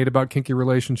porn is made about kinky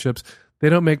relationships, they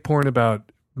don't make porn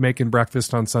about making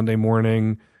breakfast on Sunday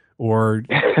morning or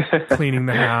cleaning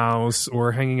the house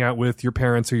or hanging out with your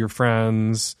parents or your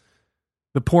friends.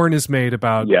 The porn is made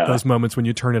about those moments when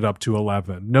you turn it up to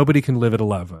 11. Nobody can live at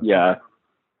 11. Yeah.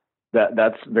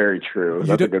 That's very true.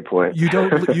 That's a good point. You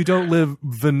don't live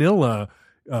vanilla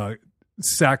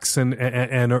sex and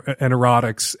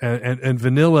erotics and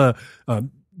vanilla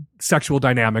sexual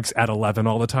dynamics at 11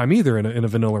 all the time either in a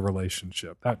vanilla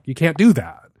relationship. That you can't do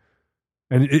that.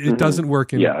 And it doesn't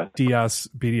work in Yeah. DS,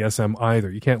 BDSM either.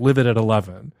 You can't live it at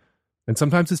 11. And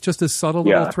sometimes it's just a subtle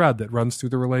little thread that runs through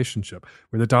the relationship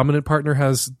where the dominant partner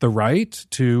has the right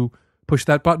to push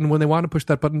that button when they want to push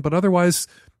that button, but otherwise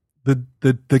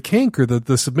the kink or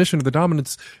the submission or the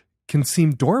dominance can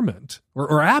seem dormant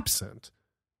or absent,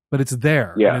 but it's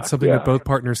there. Yeah, and it's something that both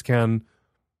partners can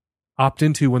opt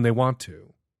into when they want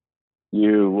to.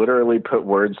 You literally put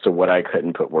words to what I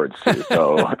couldn't put words to.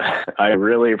 So I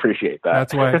really appreciate that.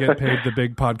 That's why I get paid the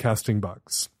big podcasting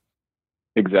bucks.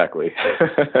 Exactly.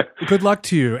 Good luck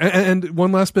to you. And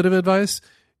one last bit of advice.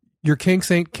 Your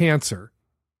kinks ain't cancer.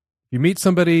 You meet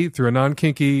somebody through a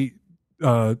non-kinky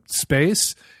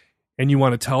space and you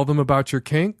want to tell them about your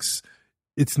kinks,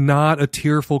 it's not a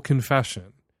tearful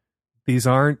confession. It's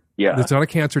not a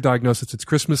cancer diagnosis. It's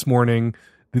Christmas morning.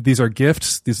 These are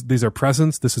gifts. These are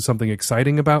presents. This is something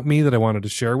exciting about me that I wanted to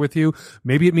share with you.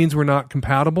 Maybe it means we're not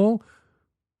compatible.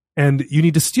 And you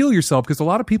need to steel yourself because a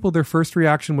lot of people, their first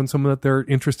reaction when someone that they're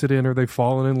interested in or they've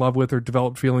fallen in love with or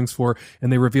developed feelings for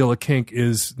and they reveal a kink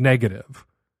is negative.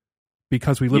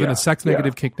 Because we live in a sex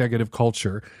negative, kink negative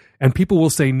culture. And people will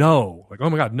say no. Like, oh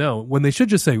my God, no. When they should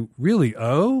just say, really?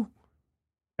 Oh?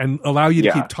 And allow you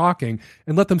to keep talking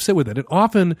and let them sit with it. And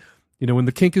often, when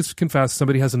the kink is confessed,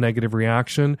 somebody has a negative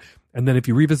reaction. And then if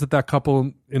you revisit that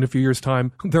couple in a few years'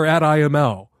 time, they're at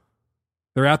IML.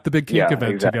 They're at the big kink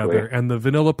event together. And the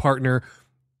vanilla partner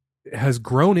has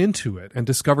grown into it and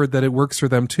discovered that it works for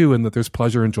them too and that there's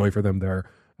pleasure and joy for them there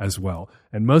as well.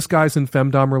 And most guys in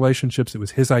femdom relationships, it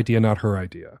was his idea, not her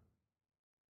idea.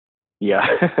 Yeah.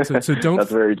 So don't,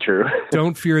 that's very true.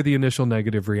 Don't fear the initial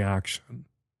negative reaction.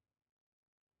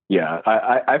 Yeah.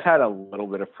 I've had a little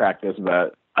bit of practice,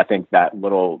 but I think that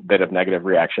little bit of negative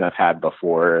reaction I've had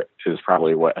before is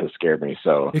probably what has scared me.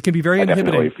 So it can be very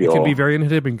inhibiting. It can be very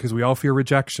inhibiting because we all fear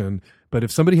rejection. But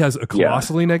if somebody has a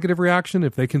colossally negative reaction,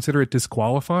 if they consider it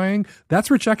disqualifying,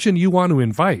 that's rejection you want to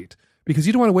invite because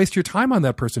you don't want to waste your time on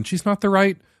that person. She's not the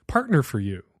right partner for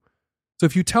you. So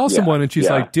if you tell someone and she's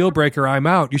like, deal breaker, I'm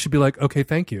out, you should be like, okay,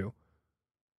 thank you.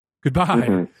 Goodbye.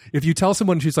 Mm-hmm. If you tell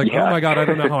someone and she's like, oh my God, I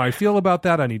don't know how I feel about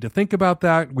that. I need to think about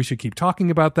that. We should keep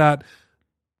talking about that.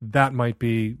 That might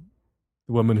be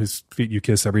the woman whose feet you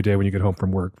kiss every day when you get home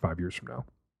from work 5 years from now.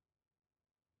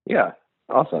 Yeah.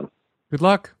 Awesome. Good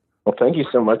luck. Well, thank you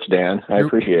so much, Dan. I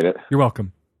appreciate it. You're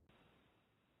welcome.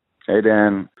 Hey,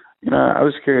 Dan. I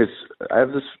was curious. I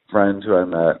have this friend who I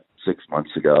met 6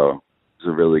 months ago. He's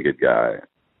a really good guy.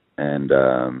 And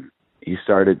he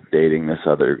started dating this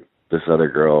other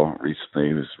girl recently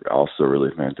who's also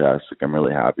really fantastic. I'm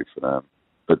really happy for them.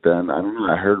 But then, I don't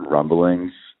know, I heard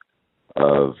rumblings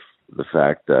of the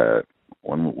fact that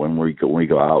when we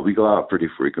go out pretty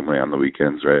frequently on the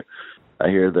weekends, right? I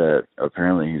hear that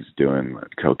apparently he's doing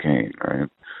cocaine, right?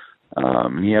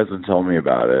 He hasn't told me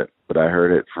about it, but I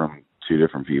heard it from 2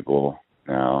 different people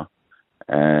now.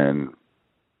 And,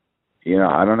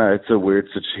 I don't know, it's a weird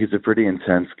situation. He's a pretty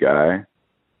intense guy.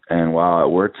 And while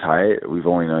we're tight, we've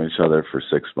only known each other for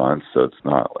 6 months, so it's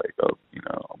not like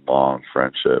a long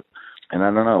friendship. And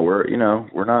I don't know,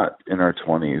 we're not in our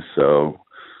 20s, so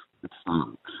it's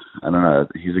I don't know.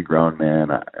 He's a grown man,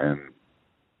 and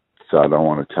so I don't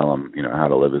want to tell him, how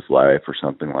to live his life or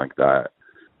something like that.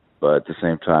 But at the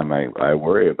same time, I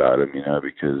worry about him,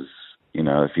 because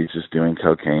if he's just doing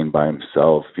cocaine by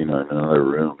himself, in another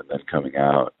room and then coming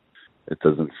out, it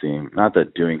doesn't seem. Not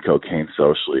that doing cocaine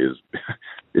socially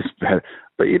is bad,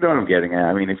 but you know what I'm getting at.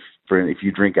 I mean, if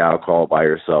you drink alcohol by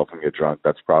yourself and get drunk,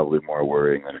 that's probably more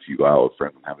worrying than if you go out with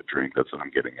friends and have a drink. That's what I'm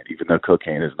getting at. Even though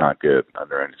cocaine is not good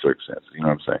under any circumstances, you know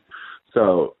what I'm saying?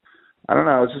 So I don't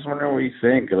know. I was just wondering what you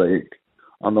think. Like,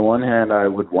 on the one hand, I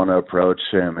would want to approach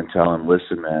him and tell him,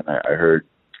 listen, man, I heard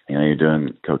you're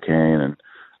doing cocaine, and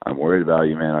I'm worried about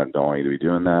you, man. I don't want you to be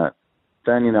doing that.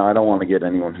 Then, I don't want to get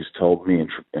anyone who's told me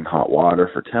in hot water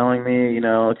for telling me,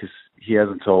 because he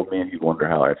hasn't told me and he'd wonder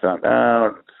how I found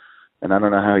out. And I don't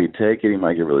know how he'd take it. He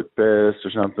might get really pissed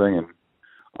or something. And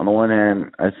on the one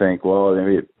hand, I think, well,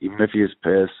 maybe even if he was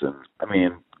pissed, and I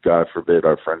mean, God forbid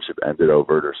our friendship ended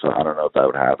over it or so, I don't know if that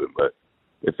would happen. But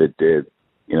if it did,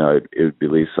 it would be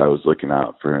at least I was looking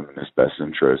out for him in his best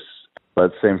interests. But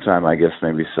at the same time, I guess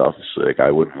maybe selfishly, like,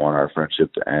 I wouldn't want our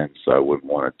friendship to end, so I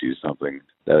wouldn't want to do something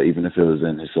that, even if it was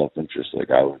in his self-interest,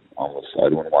 like, I wouldn't want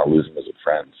to lose him as a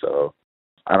friend. So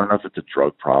I don't know if it's a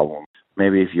drug problem.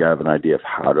 Maybe if you have an idea of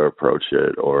how to approach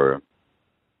it, or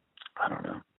I don't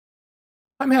know.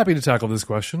 I'm happy to tackle this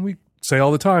question. We say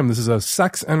all the time, this is a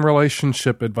sex and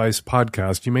relationship advice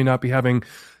podcast. You may not be having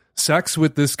sex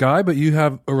with this guy, but you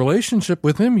have a relationship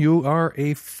with him. You are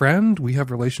a friend. We have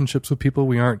relationships with people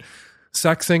we aren't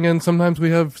sexing, and sometimes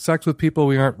we have sex with people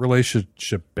we aren't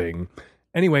relationshiping.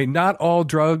 Anyway, not all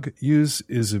drug use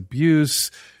is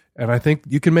abuse, and I think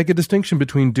you can make a distinction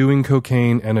between doing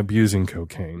cocaine and abusing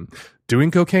cocaine.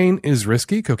 Doing cocaine is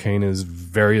risky. Cocaine is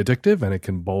very addictive, and it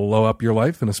can blow up your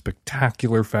life in a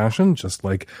spectacular fashion, just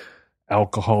like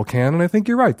alcohol can. And I think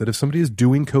you're right that if somebody is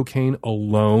doing cocaine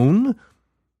alone,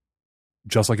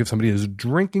 just like if somebody is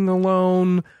drinking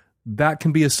alone, that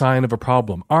can be a sign of a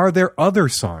problem. Are there other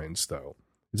signs, though?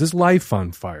 Is his life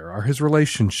on fire? Are his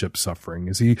relationships suffering?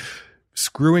 Is he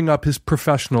screwing up his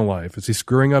professional life? Is he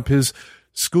screwing up his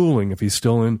schooling if he's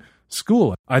still in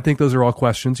school? I think those are all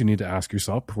questions you need to ask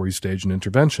yourself before you stage an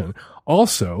intervention.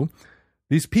 Also,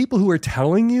 these people who are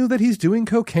telling you that he's doing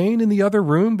cocaine in the other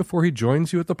room before he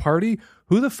joins you at the party,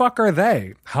 who the fuck are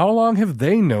they? How long have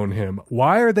they known him?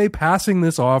 Why are they passing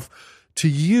this off to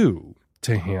you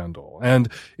to handle? And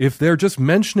if they're just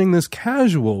mentioning this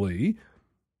casually,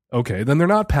 okay, then they're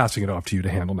not passing it off to you to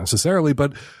handle necessarily,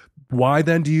 but why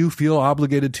then do you feel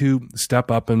obligated to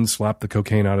step up and slap the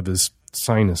cocaine out of his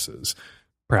sinuses?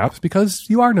 Perhaps because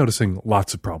you are noticing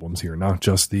lots of problems here, not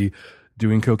just the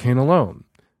doing cocaine alone.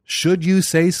 Should you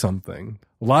say something?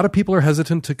 A lot of people are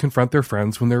hesitant to confront their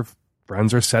friends when their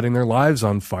friends are setting their lives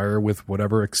on fire with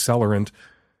whatever accelerant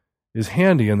is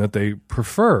handy and that they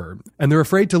prefer. And they're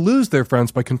afraid to lose their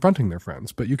friends by confronting their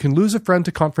friends. But you can lose a friend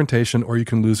to confrontation, or you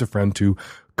can lose a friend to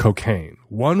cocaine.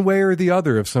 One way or the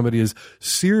other, if somebody is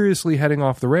seriously heading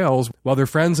off the rails while their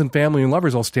friends and family and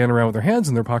lovers all stand around with their hands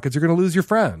in their pockets, you're going to lose your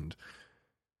friend.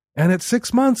 And at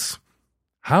 6 months,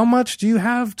 how much do you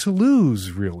have to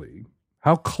lose, really?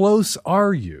 How close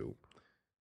are you?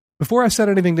 Before I said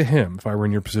anything to him, if I were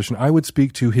in your position, I would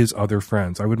speak to his other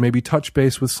friends. I would maybe touch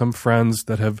base with some friends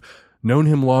that have known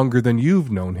him longer than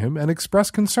you've known him and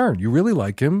express concern. You really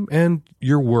like him and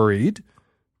you're worried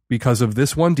because of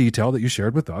this one detail that you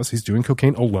shared with us. He's doing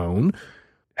cocaine alone.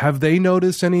 Have they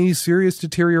noticed any serious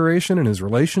deterioration in his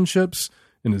relationships,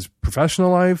 in his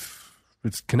professional life,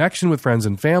 his connection with friends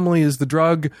and family? Is the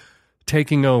drug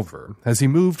taking over? Has he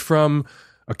moved from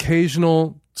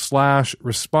occasional /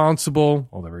 responsible,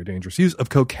 although very dangerous, use of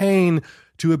cocaine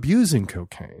to abusing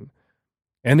cocaine?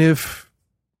 And if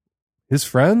his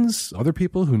friends, other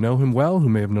people who know him well, who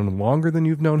may have known him longer than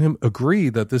you've known him, agree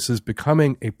that this is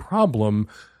becoming a problem,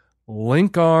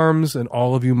 link arms and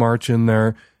all of you march in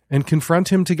there and confront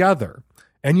him together.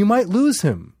 And you might lose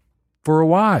him for a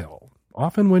while.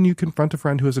 Often when you confront a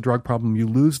friend who has a drug problem, you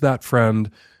lose that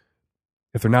friend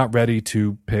if they're not ready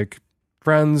to pick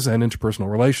friends and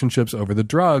interpersonal relationships over the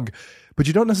drug, but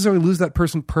you don't necessarily lose that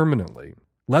person permanently.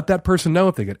 Let that person know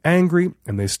if they get angry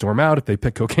and they storm out, if they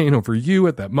pick cocaine over you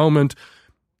at that moment,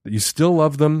 that you still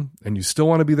love them and you still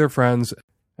want to be their friends.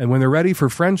 And when they're ready for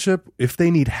friendship, if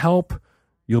they need help,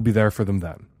 you'll be there for them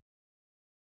then.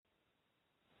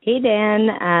 Hey, Dan.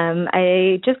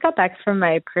 I just got back from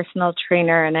my personal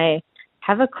trainer and I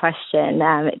have a question.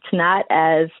 It's not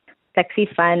as sexy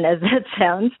fun as that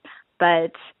sounds,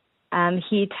 but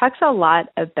he talks a lot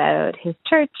about his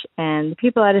church and the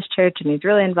people at his church, and he's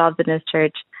really involved in his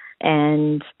church.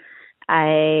 And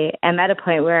I am at a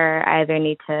point where I either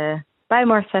need to buy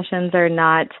more sessions or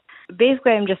not.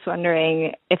 Basically, I'm just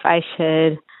wondering if I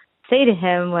should say to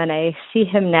him when I see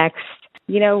him next,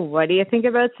 what do you think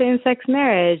about same-sex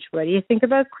marriage? What do you think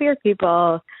about queer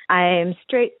people? I'm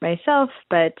straight myself,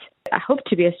 but I hope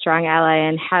to be a strong ally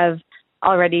and have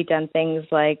already done things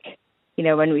like,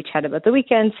 when we chat about the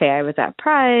weekend, say I was at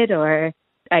Pride, or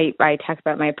I talk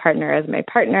about my partner as my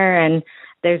partner, and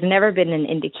there's never been an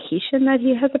indication that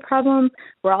he has a problem.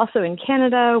 We're also in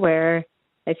Canada, where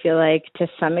I feel like to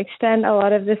some extent a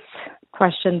lot of this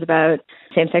questions about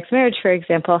same-sex marriage, for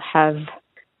example, have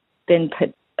been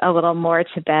put a little more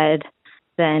to bed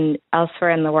than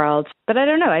elsewhere in the world. But I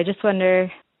don't know. I just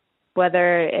wonder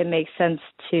whether it makes sense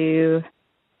to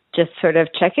just sort of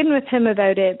check in with him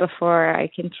about it before I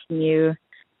continue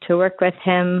to work with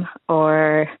him,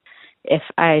 or if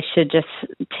I should just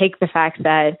take the fact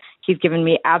that he's given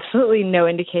me absolutely no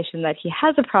indication that he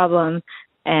has a problem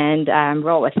and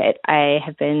roll with it. I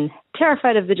have been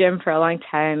terrified of the gym for a long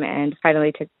time and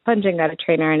finally took plunging, got a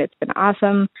trainer, and it's been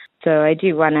awesome. So I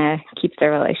do want to keep the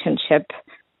relationship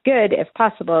good if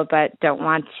possible, but don't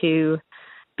want to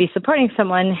be supporting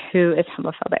someone who is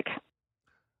homophobic.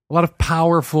 A lot of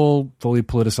powerful, fully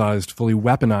politicized, fully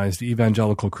weaponized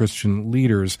evangelical Christian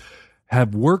leaders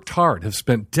have worked hard, have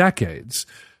spent decades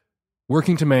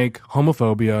working to make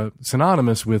homophobia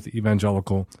synonymous with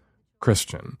evangelical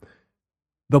Christian.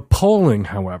 The polling,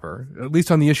 however, at least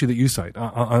on the issue that you cite,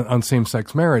 on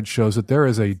same-sex marriage, shows that there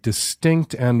is a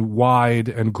distinct and wide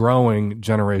and growing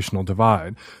generational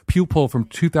divide. Pew poll from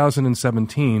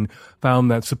 2017 found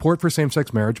that support for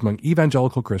same-sex marriage among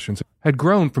evangelical Christians had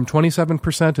grown from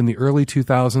 27% in the early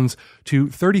 2000s to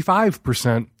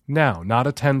 35% now. Not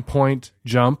a 10-point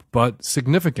jump, but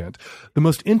significant. The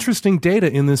most interesting data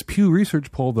in this Pew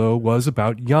Research poll, though, was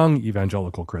about young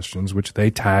evangelical Christians, which they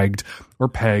tagged or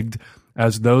pegged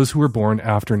as those who were born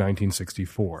after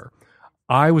 1964.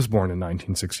 I was born in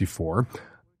 1964.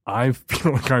 I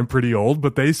feel like I'm pretty old,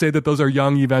 but they say that those are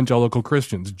young evangelical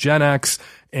Christians, Gen X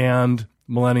and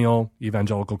millennial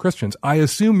evangelical Christians. I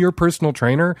assume your personal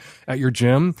trainer at your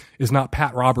gym is not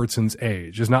Pat Robertson's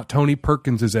age, is not Tony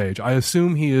Perkins' age. I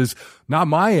assume he is not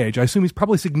my age. I assume he's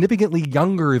probably significantly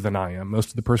younger than I am. Most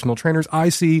of the personal trainers I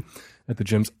see at the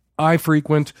gyms I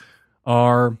frequent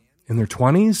are in their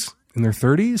 20s, in their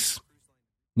 30s,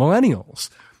 millennials.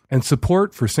 And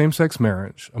support for same-sex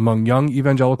marriage among young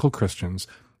evangelical Christians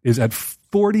is at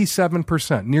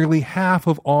 47%. Nearly half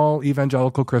of all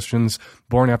evangelical Christians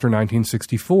born after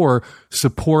 1964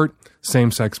 support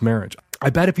same-sex marriage. I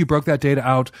bet if you broke that data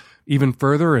out even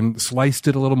further and sliced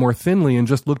it a little more thinly and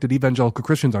just looked at evangelical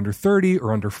Christians under 30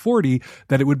 or under 40,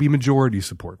 that it would be majority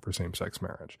support for same-sex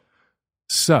marriage.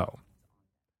 So,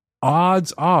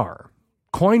 odds are,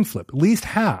 coin flip, at least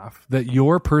half, that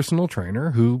your personal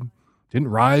trainer, who didn't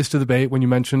rise to the bait when you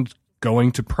mentioned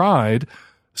going to Pride,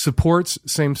 supports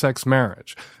same-sex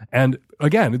marriage. And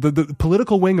again, the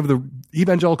political wing of the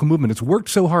evangelical movement has worked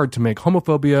so hard to make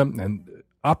homophobia and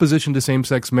opposition to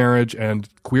same-sex marriage and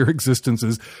queer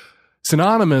existences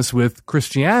synonymous with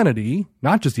Christianity,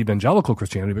 not just evangelical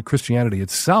Christianity, but Christianity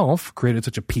itself, created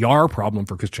such a PR problem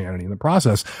for Christianity in the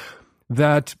process,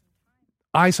 that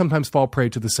I sometimes fall prey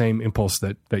to the same impulse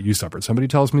that you suffered. Somebody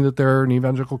tells me that they're an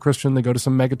evangelical Christian, they go to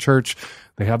some mega church,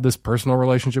 they have this personal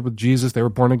relationship with Jesus, they were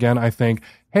born again, I think,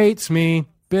 hates me,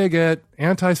 bigot,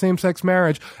 anti-same-sex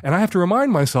marriage. And I have to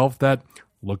remind myself that,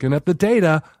 looking at the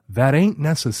data, that ain't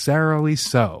necessarily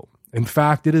so. In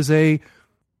fact, it is a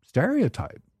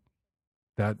stereotype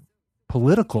that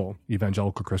political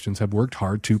evangelical Christians have worked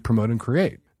hard to promote and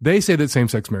create. They say that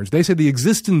same-sex marriage, they say the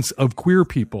existence of queer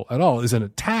people at all is an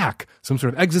attack, some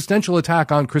sort of existential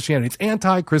attack on Christianity. It's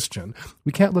anti-Christian.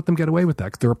 We can't let them get away with that,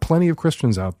 because there are plenty of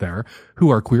Christians out there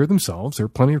who are queer themselves. There are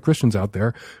plenty of Christians out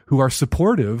there who are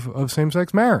supportive of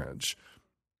same-sex marriage.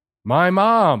 My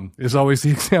mom is always the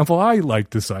example I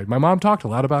like to cite. My mom talked a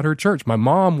lot about her church. My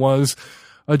mom was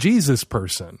a Jesus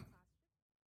person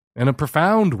in a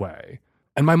profound way.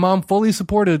 And my mom fully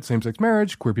supported same-sex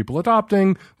marriage, queer people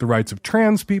adopting, the rights of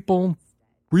trans people,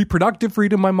 reproductive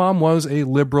freedom. My mom was a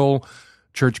liberal,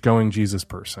 church-going Jesus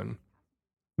person.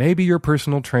 Maybe your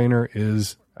personal trainer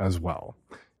is as well.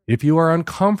 If you are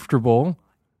uncomfortable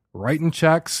writing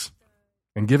checks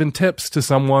and giving tips to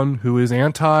someone who is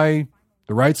anti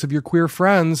the rights of your queer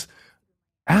friends,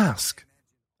 ask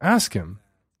him.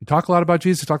 You talk a lot about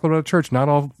Jesus, you talk a lot about church. Not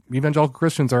all evangelical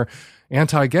Christians are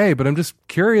anti-gay, but I'm just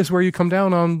curious where you come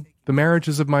down on the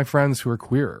marriages of my friends who are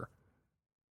queer.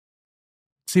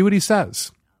 See what he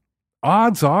says.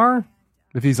 Odds are,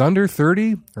 if he's under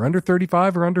 30 or under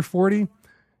 35 or under 40,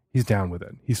 he's down with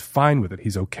it. He's fine with it.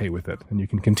 He's okay with it. And you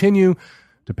can continue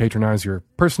to patronize your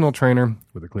personal trainer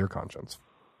with a clear conscience.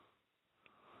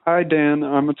 Hi, Dan.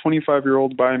 I'm a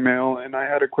 25-year-old bi male, and I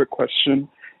had a quick question.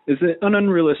 Is it an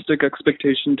unrealistic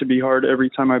expectation to be hard every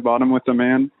time I bottom with a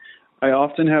man? I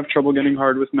often have trouble getting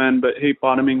hard with men, but hate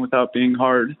bottoming without being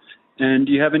hard. And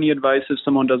do you have any advice if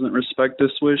someone doesn't respect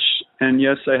this wish? And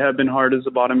yes, I have been hard as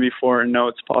a bottom before and know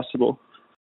it's possible.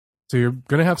 So you're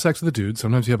going to have sex with a dude.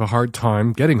 Sometimes you have a hard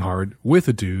time getting hard with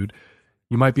a dude.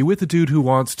 You might be with a dude who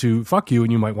wants to fuck you,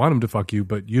 and you might want him to fuck you,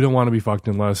 but you don't want to be fucked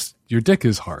unless your dick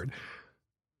is hard.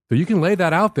 So you can lay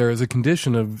that out there as a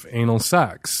condition of anal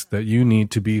sex, that you need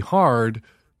to be hard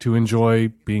to enjoy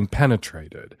being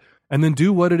penetrated. And then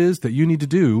do what it is that you need to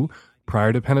do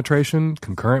prior to penetration,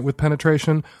 concurrent with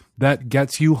penetration, that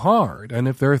gets you hard. And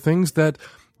if there are things that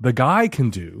the guy can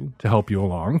do to help you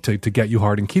along, to get you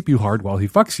hard and keep you hard while he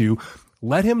fucks you,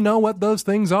 let him know what those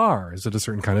things are. Is it a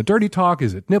certain kind of dirty talk?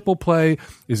 Is it nipple play?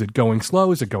 Is it going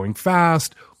slow? Is it going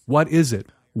fast? What is it?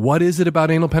 What is it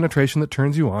about anal penetration that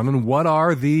turns you on? And what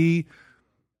are the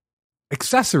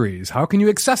accessories? How can you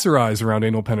accessorize around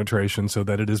anal penetration so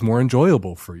that it is more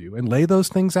enjoyable for you? And lay those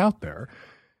things out there.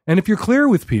 And if you're clear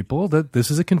with people that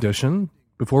this is a condition,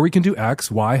 before we can do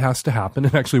X, Y has to happen.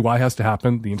 And actually Y has to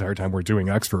happen the entire time we're doing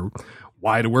X for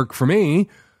Y to work for me.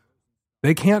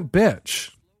 They can't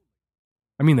bitch.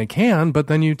 I mean, they can, but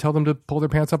then you tell them to pull their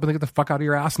pants up and they get the fuck out of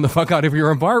your ass and the fuck out of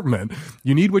your apartment.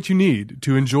 You need what you need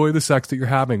to enjoy the sex that you're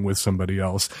having with somebody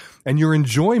else. And your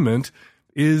enjoyment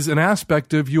is an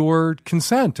aspect of your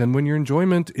consent. And when your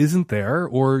enjoyment isn't there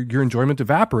or your enjoyment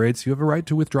evaporates, you have a right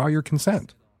to withdraw your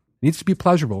consent. It needs to be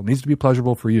pleasurable. It needs to be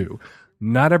pleasurable for you.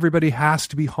 Not everybody has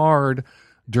to be hard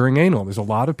during anal. There's a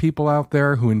lot of people out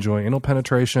there who enjoy anal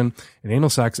penetration and anal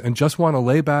sex and just want to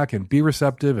lay back and be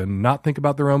receptive and not think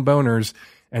about their own boners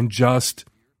and just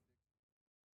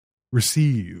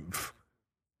receive.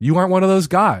 You aren't one of those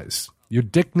guys. Your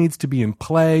dick needs to be in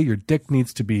play. Your dick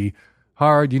needs to be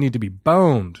hard. You need to be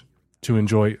boned to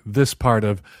enjoy this part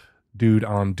of dude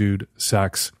on dude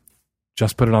sex.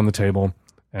 Just put it on the table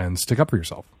and stick up for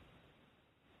yourself.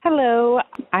 Hello,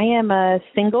 I am a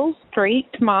single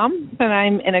straight mom, and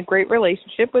I'm in a great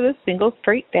relationship with a single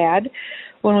straight dad.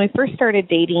 When we first started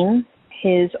dating,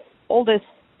 his oldest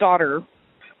daughter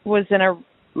was in a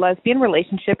lesbian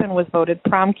relationship and was voted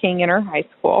prom king in her high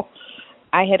school.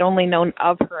 I had only known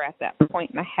of her at that point,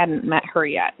 and I hadn't met her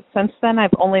yet. Since then, I've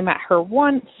only met her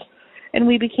once, and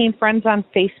we became friends on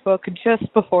Facebook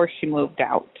just before she moved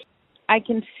out. I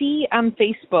can see on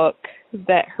Facebook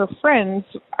that her friends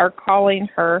are calling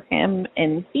her him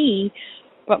and he,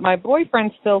 but my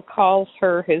boyfriend still calls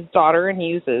her his daughter and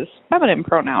uses feminine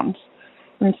pronouns.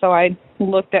 And so I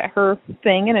looked at her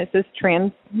thing and it says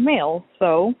trans male.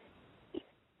 So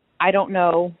I don't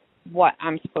know what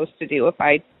I'm supposed to do if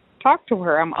I talk to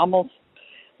her. I'm almost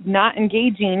not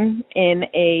engaging in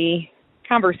a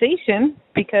conversation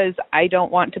because I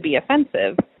don't want to be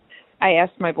offensive. I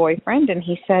asked my boyfriend, and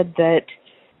he said that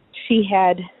she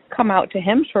had come out to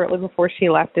him shortly before she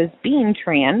left as being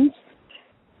trans,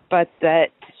 but that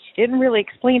she didn't really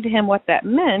explain to him what that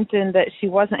meant and that she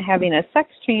wasn't having a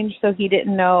sex change, so he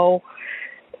didn't know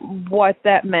what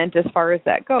that meant as far as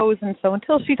that goes. And so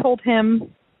until she told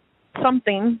him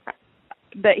something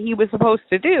that he was supposed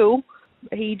to do,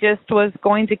 he just was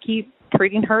going to keep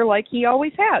treating her like he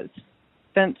always has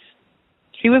since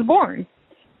she was born.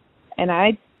 And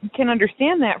I can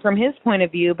understand that from his point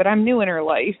of view, but I'm new in her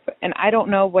life, and I don't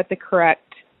know what the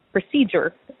correct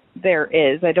procedure there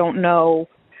is. I don't know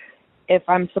if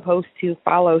I'm supposed to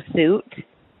follow suit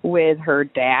with her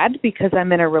dad because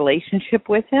I'm in a relationship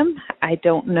with him. I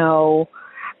don't know.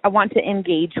 I want to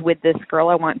engage with this girl.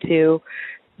 I want to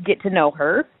get to know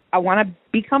her. I want to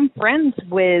become friends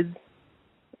with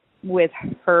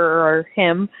her or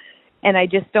him, and I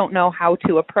just don't know how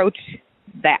to approach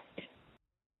that.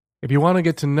 If you want to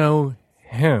get to know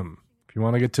him, if you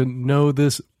want to get to know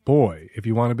this boy, if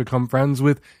you want to become friends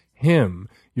with him,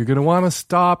 you're going to want to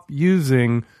stop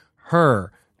using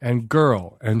her and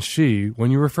girl and she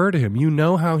when you refer to him. You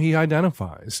know how he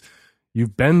identifies.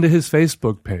 You've been to his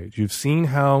Facebook page. You've seen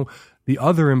how the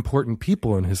other important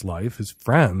people in his life, his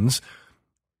friends,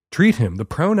 treat him, the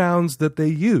pronouns that they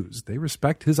use. They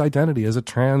respect his identity as a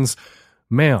trans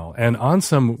male. And on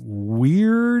some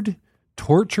weird,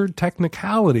 tortured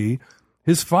technicality,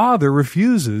 his father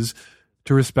refuses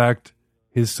to respect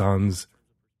his son's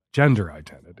gender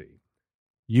identity.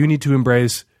 You need to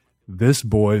embrace this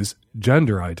boy's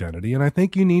gender identity, and I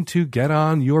think you need to get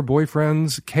on your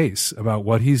boyfriend's case about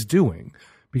what he's doing,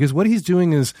 because what he's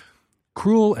doing is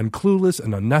cruel and clueless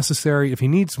and unnecessary. If he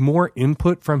needs more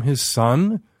input from his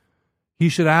son, he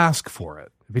should ask for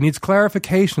it. If he needs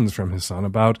clarifications from his son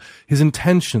about his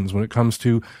intentions when it comes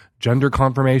to gender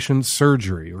confirmation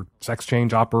surgery or sex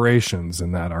change operations,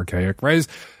 in that archaic phrase,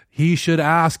 he should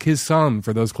ask his son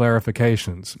for those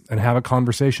clarifications and have a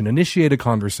conversation, initiate a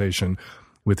conversation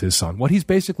with his son. What he's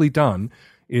basically done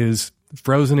is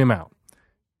frozen him out.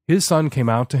 His son came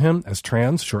out to him as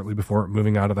trans shortly before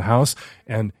moving out of the house,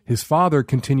 and his father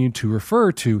continued to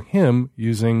refer to him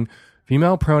using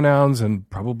female pronouns and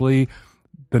probably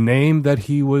the name that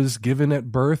he was given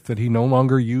at birth that he no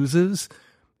longer uses.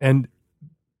 And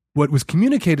what was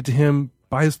communicated to him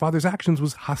by his father's actions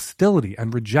was hostility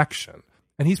and rejection.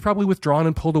 And he's probably withdrawn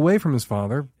and pulled away from his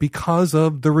father because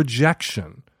of the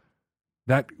rejection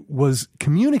that was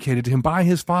communicated to him by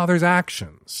his father's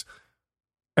actions.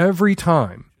 Every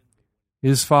time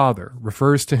his father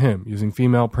refers to him using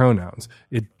female pronouns,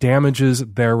 it damages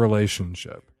their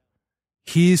relationship.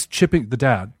 He's the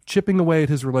dad, chipping away at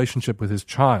his relationship with his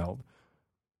child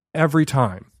every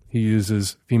time he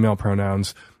uses female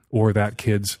pronouns or that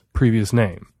kid's previous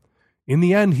name. In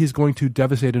the end, he's going to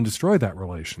devastate and destroy that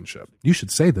relationship. You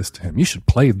should say this to him. You should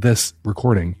play this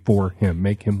recording for him.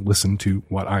 Make him listen to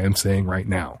what I am saying right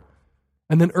now.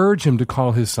 And then urge him to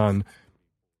call his son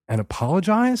and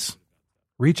apologize.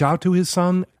 Reach out to his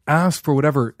son. Ask for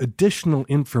whatever additional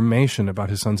information about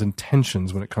his son's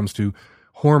intentions when it comes to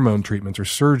hormone treatments or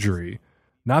surgery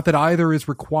Not that either is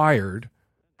required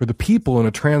for the people in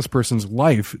a trans person's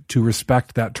life to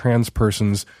respect that trans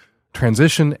person's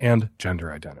transition and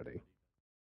gender identity.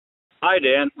 Hi,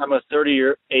 Dan. I'm a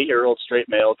 38-year-old straight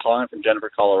male calling from Denver,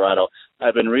 Colorado.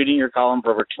 I've been reading your column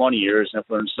for over 20 years and have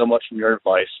learned so much from your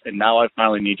advice, and now I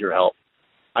finally need your help.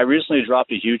 I recently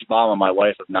dropped a huge bomb on my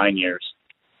wife of 9 years.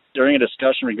 During a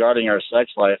discussion regarding our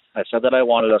sex life, I said that I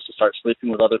wanted us to start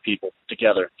sleeping with other people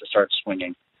together to start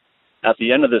swinging. At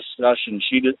the end of the discussion,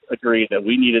 she agreed that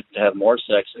we needed to have more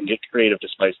sex and get creative to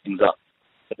spice things up,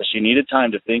 but that she needed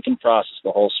time to think and process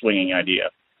the whole swinging idea.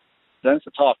 Since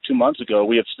the talk 2 months ago,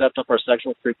 we have stepped up our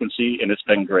sexual frequency, and it's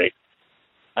been great.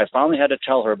 I finally had to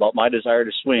tell her about my desire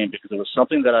to swing because it was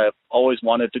something that I have always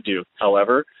wanted to do.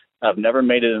 However, I've never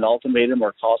made it an ultimatum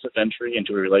or cost of entry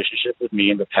into a relationship with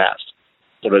me in the past.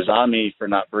 So it is on me for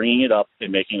not bringing it up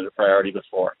and making it a priority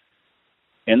before.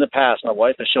 In the past, my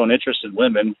wife has shown interest in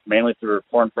women, mainly through her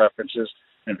porn preferences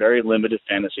and very limited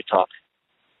fantasy talk.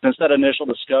 Since that initial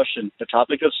discussion, the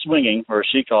topic of swinging, or as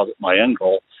she calls it, my end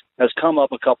goal, has come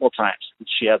up a couple of times, and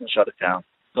she hasn't shut it down.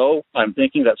 So I'm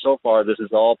thinking that so far this is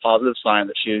all a positive sign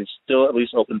that she is still at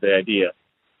least open to the idea.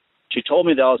 She told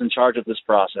me that I was in charge of this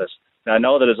process, and I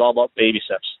know that it's all about baby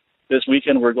steps. This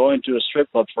weekend we're going to a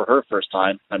strip club for her first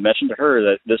time. I mentioned to her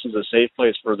that this is a safe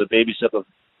place for the baby step of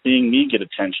seeing me get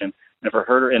attention and for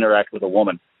her to interact with a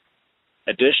woman.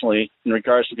 Additionally, in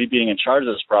regards to me being in charge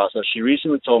of this process, she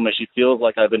recently told me she feels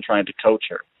like I've been trying to coach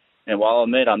her. And while I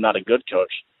admit I'm not a good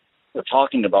coach, the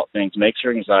talking about things makes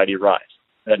her anxiety rise.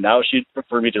 And now she'd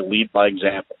prefer me to lead by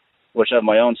example, which I have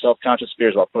my own self-conscious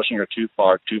fears about pushing her too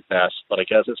far, too fast, but I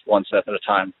guess it's one step at a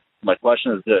time. My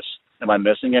question is this: am I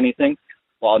missing anything?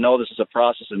 While I know this is a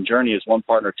process and journey as one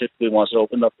partner typically wants to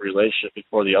open up a relationship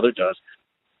before the other does,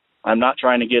 I'm not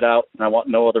trying to get out, and I want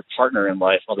no other partner in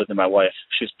life other than my wife.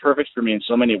 She's perfect for me in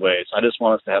so many ways. I just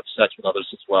want us to have sex with others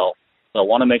as well. So I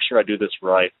want to make sure I do this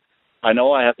right. I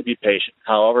know I have to be patient.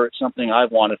 However, it's something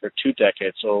I've wanted for 2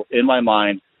 decades, so in my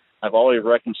mind, I've always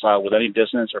reconciled with any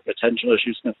dissonance or potential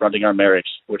issues confronting our marriage,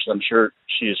 which I'm sure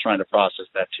she is trying to process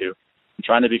that too. I'm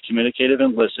trying to be communicative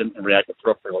and listen and react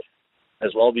appropriately,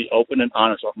 as well be open and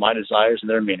honest about my desires and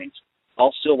their meanings,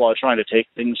 all still while trying to take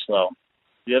things slow.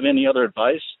 Do you have any other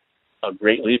advice? I'll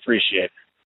greatly appreciate it.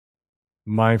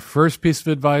 My first piece of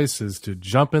advice is to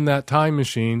jump in that time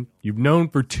machine. You've known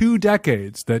for 2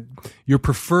 decades that your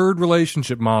preferred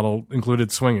relationship model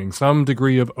included swinging, some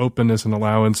degree of openness and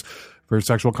allowance for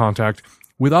sexual contact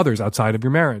with others outside of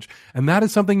your marriage. And that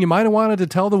is something you might have wanted to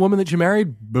tell the woman that you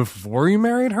married before you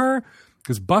married her,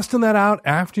 because busting that out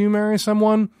after you marry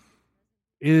someone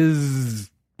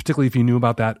is, particularly if you knew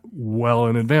about that well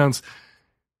in advance,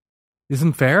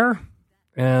 isn't fair.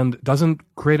 And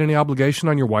doesn't create any obligation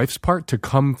on your wife's part to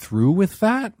come through with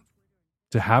that,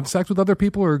 to have sex with other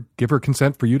people or give her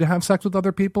consent for you to have sex with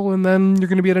other people. And then you're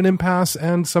going to be at an impasse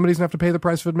and somebody's going to have to pay the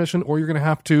price of admission, or you're going to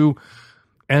have to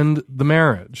end the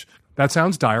marriage. That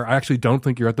sounds dire. I actually don't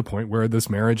think you're at the point where this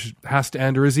marriage has to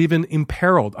end or is even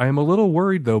imperiled. I am a little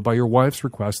worried, though, by your wife's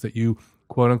request that you,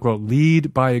 quote unquote,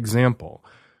 lead by example.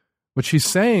 What she's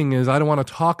saying is, I don't want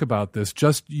to talk about this.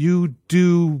 Just you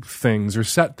do things or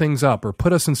set things up or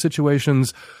put us in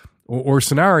situations or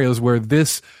scenarios where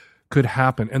this could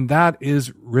happen. And that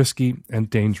is risky and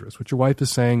dangerous. What your wife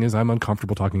is saying is, I'm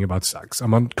uncomfortable talking about sex.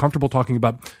 I'm uncomfortable talking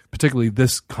about particularly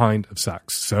this kind of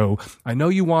sex. So I know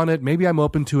you want it. Maybe I'm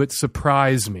open to it.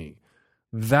 Surprise me.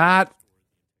 That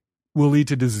will lead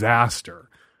to disaster.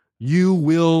 You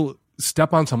will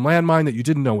step on some landmine that you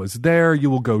didn't know was there.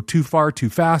 You will go too far, too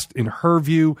fast, in her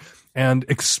view, and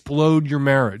explode your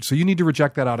marriage. So you need to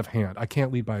reject that out of hand. I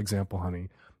can't lead by example, honey.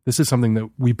 This is something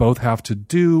that we both have to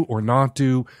do or not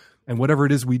do. And whatever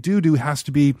it is we do has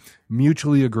to be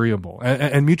mutually agreeable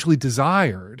and mutually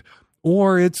desired,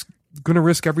 or it's going to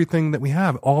risk everything that we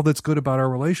have, all that's good about our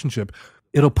relationship.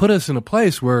 It'll put us in a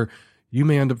place where you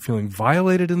may end up feeling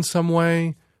violated in some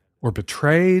way, or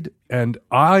betrayed, and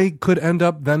I could end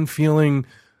up then feeling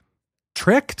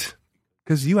tricked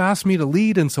because you asked me to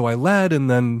lead, and so I led,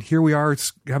 and then here we are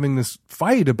having this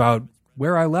fight about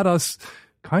where I led us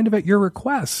kind of at your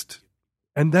request.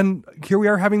 And then here we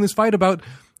are having this fight about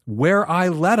where I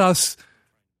led us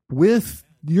with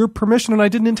your permission, and I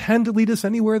didn't intend to lead us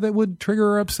anywhere that would trigger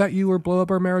or upset you or blow up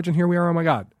our marriage, and here we are, oh my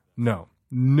God.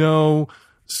 No.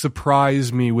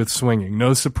 Surprise me with swinging.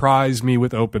 No surprise me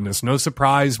with openness. No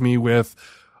surprise me with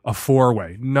a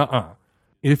 4-way. Nuh-uh.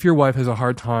 If your wife has a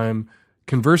hard time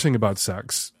conversing about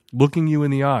sex, looking you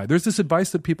in the eye, there's this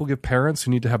advice that people give parents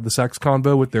who need to have the sex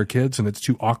convo with their kids and it's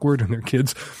too awkward and their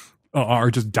kids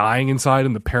are just dying inside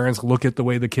and the parents look at the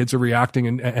way the kids are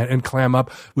reacting and clam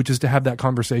up, which is to have that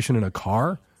conversation in a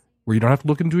car. where you don't have to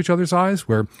look into each other's eyes,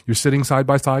 where you're sitting side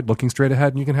by side, looking straight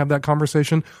ahead, and you can have that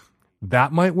conversation.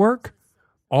 That might work.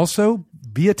 Also,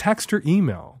 via text or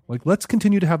email. Like, let's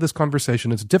continue to have this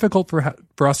conversation. It's difficult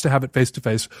for us to have it face to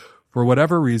face for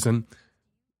whatever reason.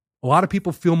 A lot of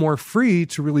people feel more free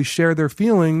to really share their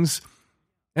feelings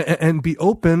and be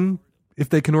open if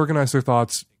they can organize their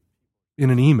thoughts in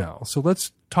an email. So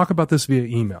let's talk about this via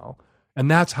email.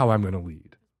 And that's how I'm going to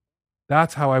lead.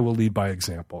 That's how I will lead by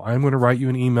example. I'm going to write you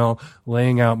an email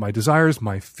laying out my desires,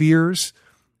 my fears,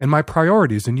 and my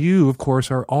priorities. And you, of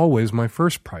course, are always my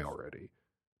first priority.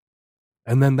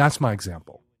 And then that's my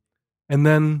example. And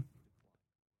then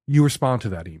you respond to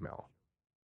that email.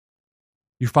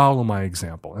 You follow my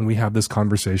example, and we have this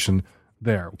conversation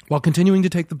there, while continuing to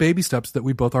take the baby steps that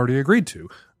we both already agreed to,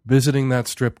 visiting that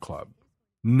strip club.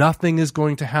 Nothing is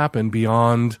going to happen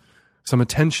beyond some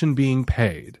attention being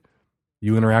paid.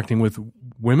 You interacting with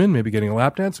women, maybe getting a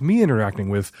lap dance, me interacting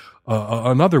with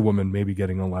another woman, maybe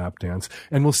getting a lap dance,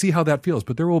 and we'll see how that feels.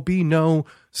 But there will be no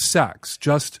sex,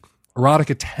 just erotic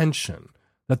attention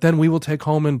that then we will take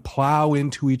home and plow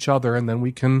into each other, and then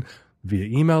we can, via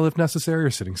email if necessary, or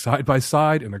sitting side by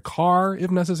side in a car if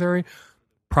necessary,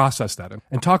 process that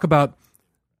and talk about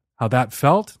how that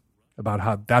felt, about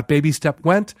how that baby step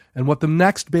went, and what the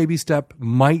next baby step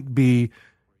might be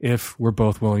if we're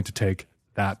both willing to take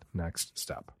that next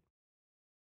step.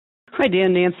 Hi,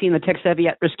 Dan, Nancy, and the tech-savvy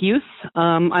at-risk youth.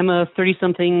 I'm a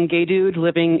 30-something gay dude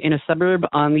living in a suburb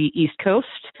on the East Coast.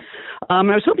 I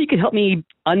was hoping you could help me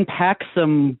unpack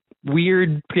some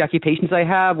weird preoccupations I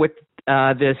have with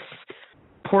this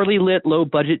poorly lit,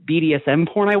 low-budget BDSM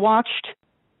porn I watched.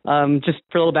 Just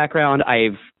for a little background, I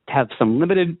have some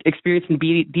limited experience in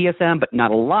BDSM, but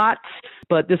not a lot.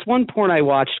 But this one porn I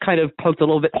watched kind of poked a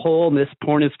little bit hole in this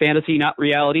porn is fantasy, not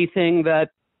reality thing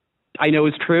that I know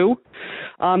is true.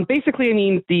 Basically, I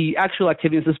mean, the actual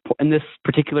activities in this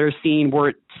particular scene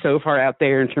weren't so far out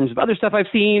there in terms of other stuff I've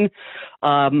seen.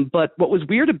 But what was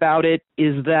weird about it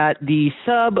is that the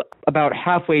sub about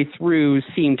halfway through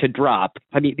seemed to drop.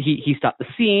 I mean, he stopped the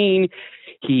scene.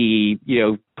 He,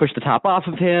 pushed the top off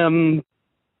of him.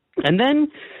 And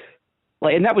then,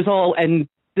 and that was all. And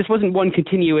this wasn't one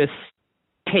continuous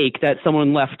take that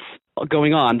someone left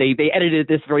going on. They edited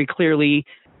this very clearly,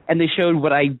 and they showed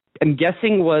what I am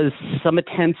guessing was some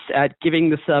attempts at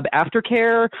giving the sub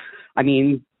aftercare. I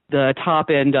mean, the top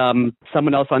and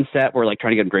someone else on set were like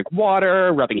trying to get him to drink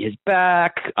water, rubbing his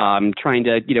back, trying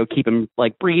to keep him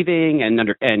like breathing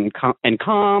and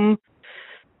calm.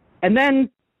 And then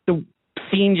the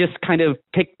scene just kind of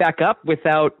picked back up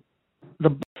without the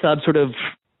sub sort of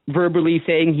verbally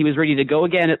saying he was ready to go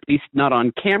again, at least not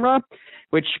on camera.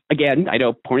 Which, again, I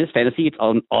know porn is fantasy. It's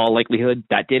all likelihood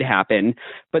that did happen.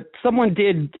 But someone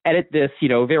did edit this,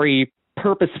 very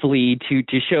purposefully to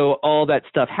show all that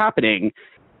stuff happening.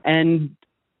 And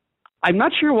I'm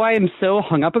not sure why I'm so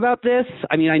hung up about this.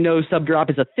 I mean, I know sub drop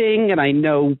is a thing, and I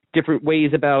know different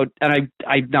ways about, and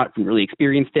I've not really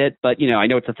experienced it, but, I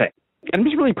know it's a thing. I'm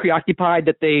just really preoccupied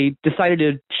that they decided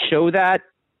to show that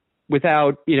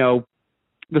without,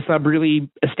 the sub really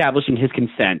establishing his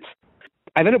consent.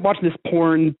 I've ended up watching this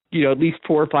porn, at least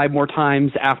 4 or 5 more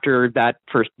times after that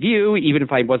first view, even if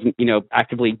I wasn't,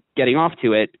 actively getting off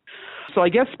to it. So I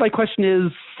guess my question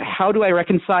is, how do I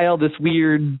reconcile this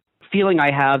weird feeling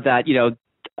I have that,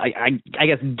 I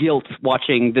guess guilt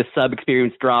watching this sub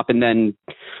experience drop and then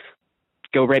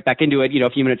go right back into it, a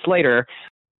few minutes later.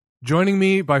 Joining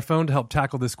me by phone to help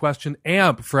tackle this question,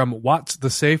 Amp from What's the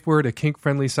Safe Word, a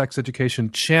kink-friendly sex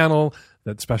education channel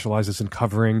that specializes in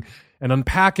covering and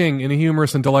unpacking in a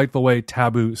humorous and delightful way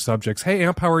taboo subjects. Hey,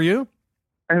 Amp, how are you?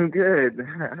 I'm good.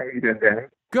 How are you doing, Danny?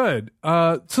 Good.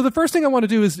 So the first thing I want to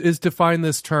do is define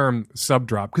this term sub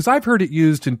drop, because I've heard it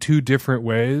used in 2 different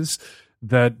ways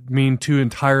that mean 2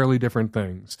 entirely different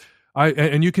things.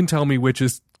 And you can tell me which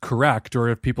is correct or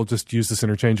if people just use this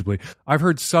interchangeably. I've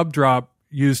heard sub drop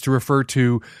used to refer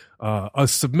to a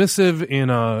submissive in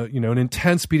an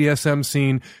intense BDSM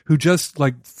scene who just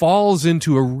like falls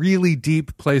into a really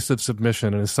deep place of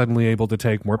submission and is suddenly able to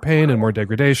take more pain and more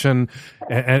degradation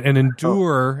and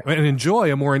endure and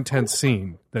enjoy a more intense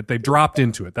scene, that they dropped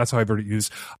into it. That's how I've heard it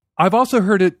used. I've also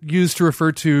heard it used to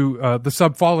refer to the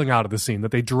sub falling out of the scene,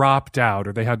 that they dropped out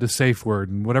or they had to safe word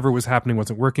and whatever was happening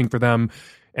wasn't working for them.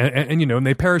 And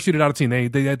they parachuted out of the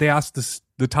scene. They asked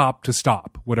the top to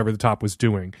stop whatever the top was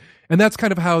doing. And that's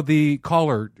kind of how the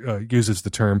caller uses the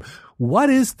term. What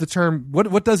is the term?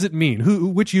 What does it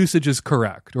mean? Which usage is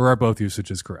correct, or are both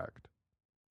usages correct?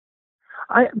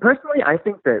 I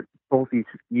think that both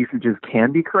usages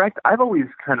can be correct. I've always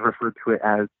kind of referred to it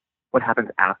as what happens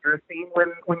after a scene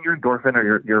when your endorphin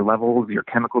or your levels, your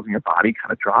chemicals in your body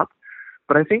kind of drop.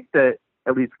 But I think that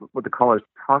at least what the caller is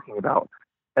talking about,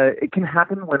 it can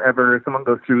happen whenever someone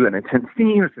goes through an intense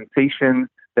scene or sensation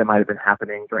that might have been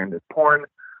happening during this porn,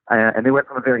 and they went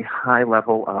from a very high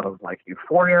level of like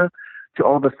euphoria to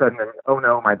all of a sudden, oh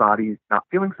no, my body's not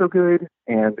feeling so good,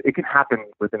 and it can happen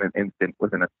within an instant,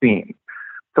 within a scene.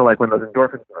 So like when those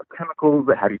endorphins and those chemicals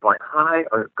that have you flying high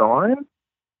are gone,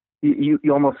 you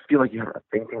almost feel like you have a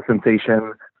fainting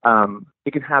sensation.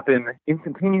 It can happen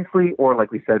instantaneously, or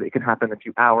like we said, it can happen a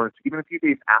few hours, even a few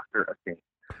days after a scene.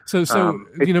 So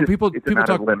people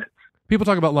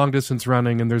talk about long distance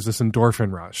running, and there's this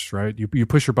endorphin rush, right? You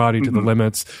push your body to the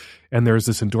limits, and there's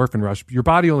this endorphin rush. Your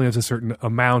body only has a certain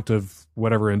amount of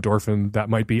whatever endorphin that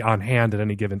might be on hand at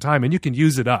any given time, and you can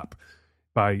use it up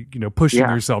by pushing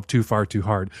yourself too far, too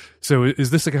hard. So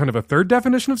is this a kind of a third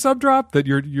definition of subdrop, that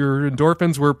your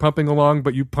endorphins were pumping along,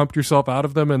 but you pumped yourself out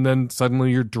of them, and then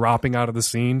suddenly you're dropping out of the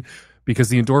scene because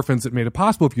the endorphins that made it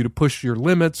possible for you to push your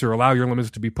limits or allow your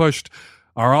limits to be pushed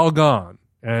are all gone,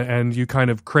 and you kind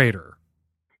of crater?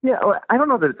 Yeah, I don't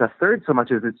know that it's a third so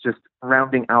much as it's just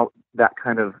rounding out that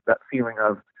feeling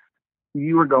of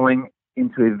you are going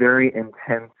into a very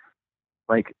intense,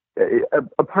 like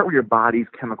a part where your body's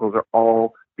chemicals are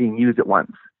all being used at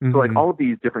once. So like all of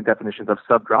these different definitions of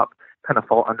subdrop kind of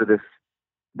fall under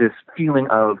this feeling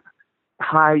of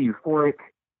high, euphoric,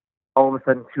 all of a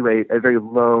sudden to a very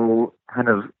low, kind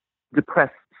of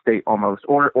depressed state almost,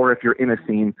 or if you're in a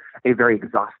scene, a very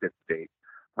exhausted state.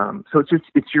 So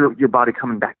it's your body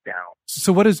coming back down.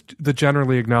 So what is the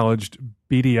generally acknowledged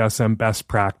BDSM best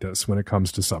practice when it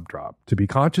comes to subdrop? To be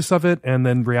conscious of it and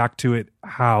then react to it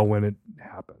when it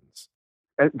happens?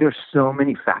 There's so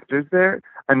many factors there.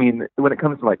 I mean, when it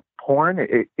comes to like porn,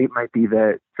 it might be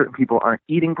that certain people aren't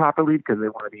eating properly because they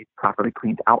want to be properly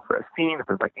cleaned out for a scene, if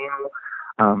it's like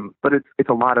anal. But it's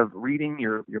a lot of reading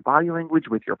your body language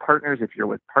with your partners, if you're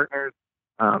with partners.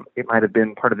 It might have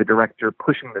been part of the director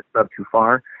pushing the sub too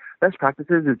far. Best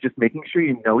practices is just making sure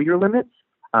you know your limits,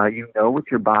 you know what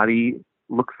your body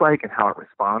looks like and how it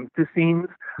responds to scenes,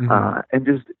 and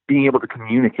just being able to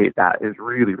communicate that is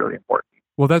really, really important.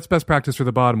 Well, that's best practice for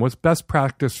the bottom. What's best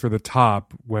practice for the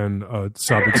top when a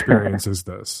sub experiences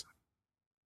this?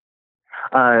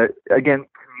 Again,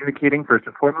 communicating first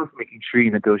and foremost, making sure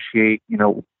you negotiate,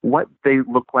 what they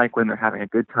look like when they're having a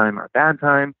good time or a bad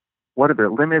time. What are their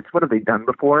limits? What have they done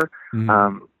before?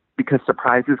 Because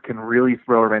surprises can really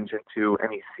throw a wrench into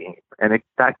any scene. And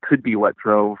that could be what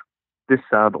drove this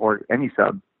sub or any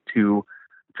sub to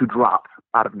drop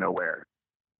out of nowhere.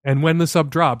 And when the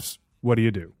sub drops, what do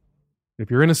you do? If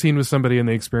you're in a scene with somebody and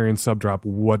they experience sub drop,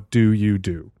 what do you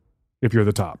do if you're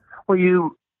the top? Well,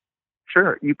 you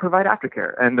provide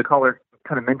aftercare. And the caller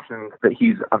kind of mentioned that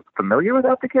he's familiar with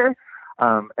aftercare,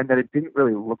 and that it didn't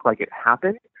really look like it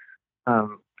happened.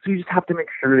 So you just have to make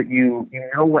sure that you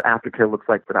know what aftercare looks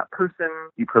like for that person.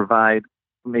 You provide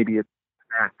maybe it's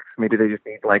snacks. Maybe they just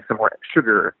need like some more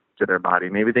sugar to their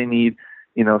body. Maybe they need,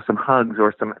 some hugs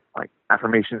or some like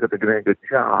affirmations that they're doing a good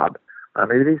job.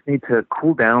 Maybe they just need to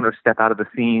cool down or step out of the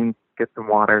scene, get some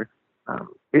water.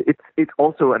 It's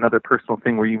also another personal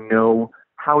thing where you know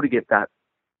how to get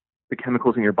the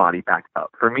chemicals in your body back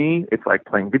up. For me, it's like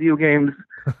playing video games,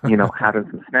 having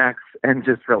some snacks and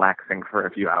just relaxing for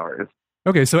a few hours.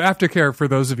 Okay, so aftercare, for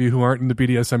those of you who aren't in the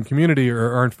BDSM community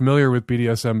or aren't familiar with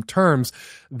BDSM terms,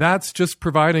 that's just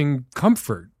providing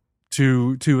comfort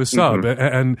to a sub.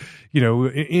 And,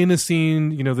 in a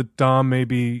scene, the dom may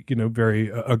be, very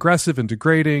aggressive and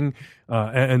degrading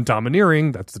and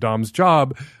domineering. That's the dom's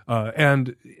job.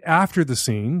 And after the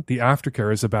scene, the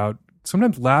aftercare is about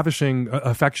sometimes lavishing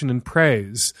affection and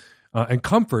praise and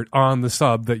comfort on the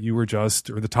sub that you were just,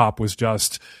 or the top was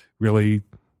just really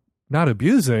not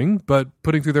abusing, but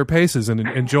putting through their paces and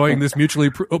enjoying this mutually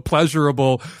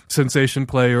pleasurable sensation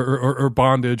play or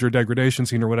bondage or degradation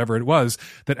scene or whatever it was.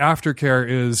 That aftercare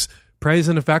is praise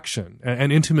and affection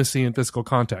and intimacy and physical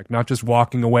contact, not just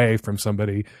walking away from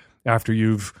somebody after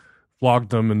you've flogged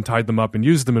them and tied them up and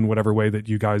used them in whatever way that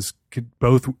you guys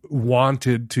both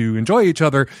wanted to enjoy each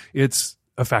other. It's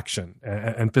affection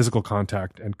and physical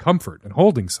contact and comfort and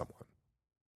holding someone.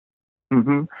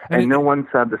 And no one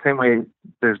sub, the same way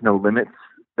there's no limits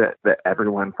that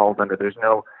everyone falls under. There's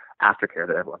no aftercare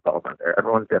that everyone falls under.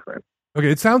 Everyone's different. Okay,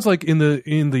 it sounds like in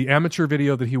the amateur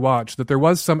video that he watched that there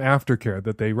was some aftercare,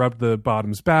 that they rubbed the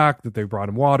bottoms back, that they brought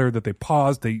him water, that they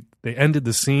paused, they ended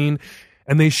the scene,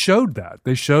 and they showed that.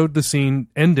 They showed the scene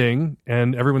ending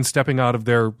and everyone stepping out of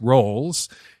their roles.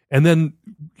 And then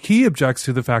he objects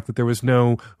to the fact that there was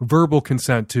no verbal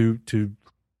consent to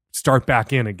start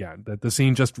back in again, that the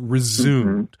scene just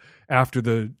resumed after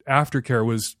the aftercare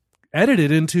was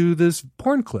edited into this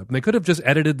porn clip. And they could have just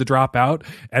edited the drop out,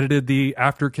 edited the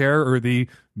aftercare or the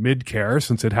mid-care,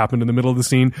 since it happened in the middle of the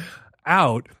scene,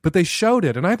 out, but they showed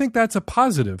it. And I think that's a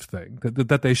positive thing,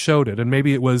 that they showed it. And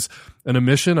maybe it was an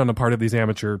omission on the part of these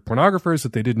amateur pornographers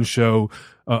that they didn't show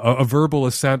a verbal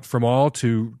assent from all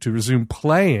to resume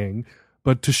playing,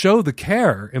 but to show the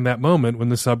care in that moment when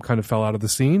the sub kind of fell out of the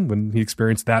scene, when he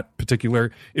experienced that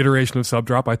particular iteration of sub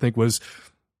drop, I think was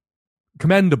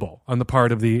commendable on the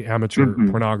part of the amateur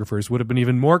pornographers. Would have been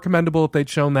even more commendable if they'd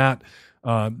shown that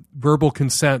verbal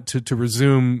consent to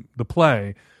resume the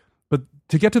play. But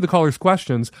to get to the caller's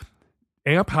questions,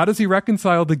 Amp, how does he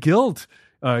reconcile the guilt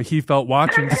he felt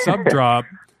watching the sub drop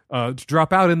to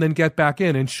drop out and then get back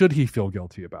in? And should he feel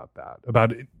guilty about that,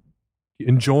 about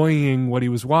enjoying what he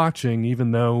was watching,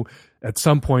 even though at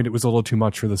some point it was a little too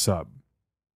much for the sub?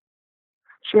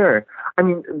 Sure. I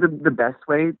mean, the best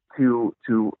way to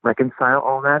reconcile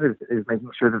all that is making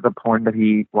sure that the porn that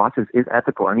he watches is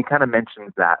ethical. And he kind of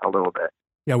mentions that a little bit.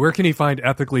 Yeah, where can he find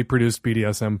ethically produced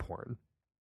BDSM porn?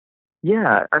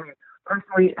 Yeah, I mean,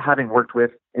 personally, having worked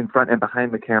with in front and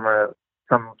behind the camera,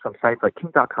 some sites like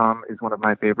kink.com is one of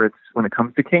my favorites when it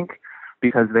comes to kink,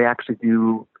 because they actually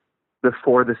do,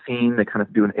 before the scene, they kind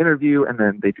of do an interview, and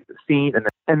then they do the scene,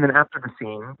 and then after the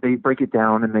scene, they break it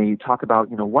down and they talk about,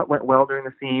 what went well during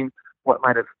the scene, what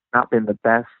might have not been the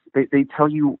best. They tell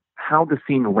you how the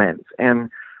scene went.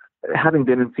 And having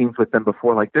been in scenes with them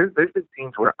before, like there's been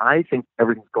scenes where I think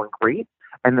everything's going great,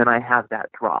 and then I have that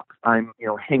drop. I'm,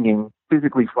 hanging,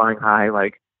 physically flying high,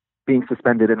 like being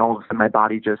suspended, and all of a sudden my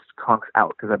body just conks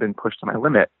out because I've been pushed to my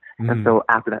limit. And so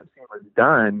after that scene was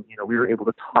done, we were able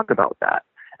to talk about that.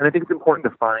 And I think it's important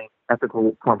to find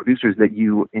ethical porn producers that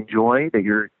you enjoy, that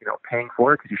you're, paying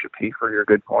for, because you should pay for your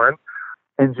good porn.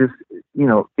 And just,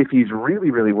 if he's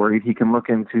really, really worried, he can look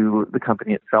into the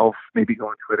company itself, maybe go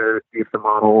on Twitter, see if the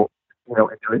model,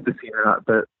 enjoys the scene or not.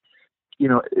 But,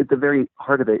 at the very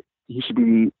heart of it, he should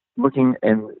be looking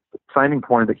and finding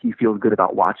porn that he feels good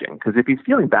about watching. Because if he's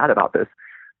feeling bad about this,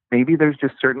 maybe there's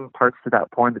just certain parts to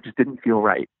that porn that just didn't feel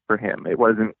right for him. It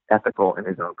wasn't ethical in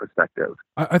his own perspective.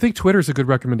 I think Twitter's a good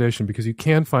recommendation, because you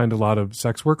can find a lot of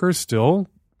sex workers still.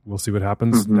 We'll see what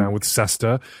happens now with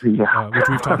SESTA, which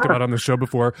we've talked about on the show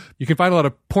before. You can find a lot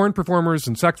of porn performers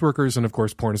and sex workers, and of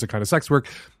course, porn is a kind of sex work,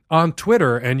 on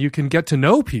Twitter, and you can get to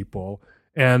know people.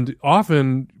 And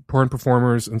often porn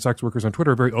performers and sex workers on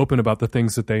Twitter are very open about the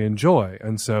things that they enjoy.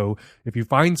 And so if you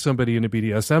find somebody in a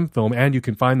BDSM film and you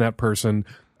can find that person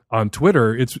on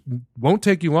Twitter, it won't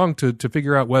take you long to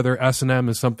figure out whether S&M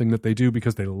is something that they do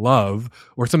because they love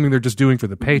or something they're just doing for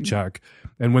the paycheck.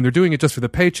 And when they're doing it just for the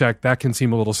paycheck, that can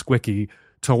seem a little squicky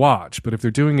to watch. But if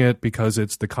they're doing it because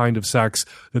it's the kind of sex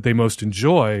that they most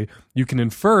enjoy, you can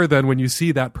infer then when you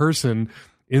see that person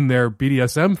in their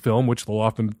BDSM film, which they'll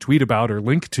often tweet about or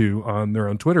link to on their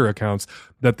own Twitter accounts,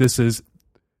 that this is,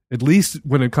 at least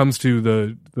when it comes to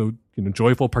the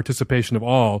joyful participation of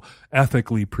all,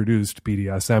 ethically produced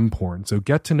BDSM porn. So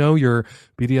get to know your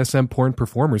BDSM porn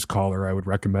performers, caller, I would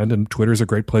recommend. And Twitter's a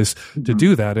great place to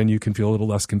do that. And you can feel a little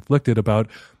less conflicted about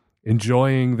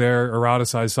enjoying their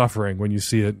eroticized suffering when you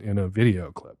see it in a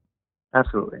video clip.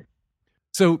 Absolutely.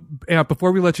 So, Amp,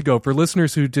 before we let you go, for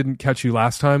listeners who didn't catch you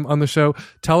last time on the show,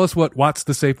 tell us what What's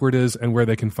the Safe Word is and where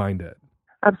they can find it.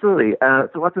 Absolutely.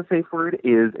 So What's the Safe Word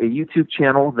is a YouTube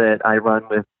channel that I run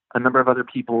with a number of other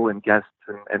people and guests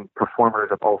and performers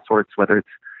of all sorts, whether it's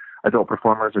adult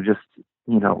performers or just,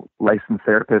 licensed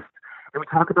therapists. And we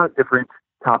talk about different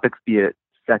topics, be it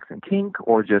sex and kink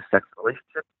or just sex and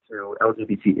relationships to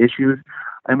LGBT issues.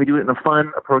 And we do it in a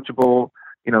fun, approachable,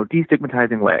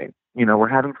 destigmatizing way. We're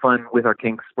having fun with our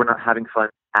kinks. We're not having fun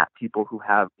at people who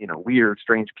have, weird,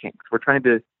 strange kinks. We're trying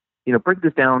to, break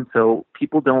this down so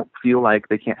people don't feel like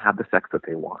they can't have the sex that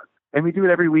they want. And we do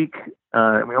it every week.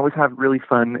 And we always have really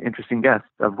fun, interesting guests,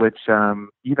 of which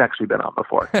you've actually been on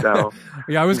before. So,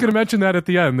 yeah, I was going to mention that at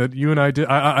the end, that you and I did.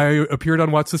 I appeared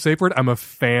on What's the Safe Word. I'm a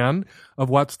fan of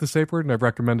What's the Safe Word, and I've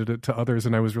recommended it to others,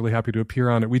 and I was really happy to appear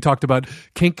on it. We talked about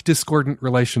kink discordant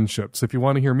relationships. If you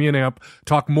want to hear me and Amp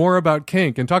talk more about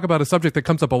kink and talk about a subject that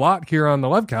comes up a lot here on the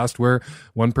Lovecast, where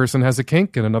one person has a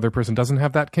kink and another person doesn't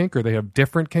have that kink, or they have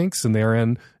different kinks and they're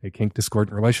in a kink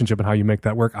discordant relationship, and how you make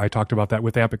that work, I talked about that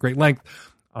with Amp at great length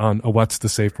on a What's the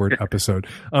Safe Word episode.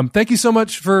 Thank you so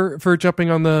much for jumping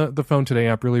on the phone today,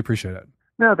 Amp. Really appreciate it.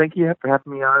 No, thank you for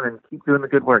having me on, and keep doing the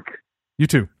good work. You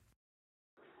too.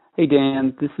 Hey,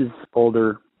 Dan. This is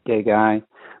older gay guy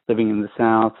living in the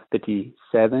South,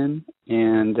 57.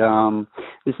 And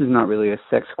this is not really a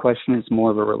sex question. It's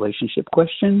more of a relationship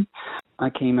question. I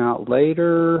came out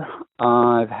later.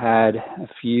 I've had a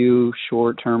few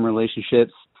short-term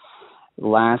relationships. The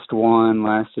last one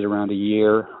lasted around a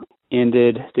year.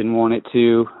 Ended, didn't want it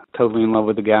to. Totally in love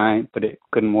with the guy, but it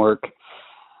couldn't work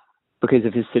because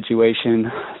of his situation.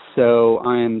 So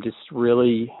I am just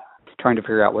really trying to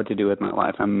figure out what to do with my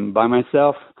life. I'm by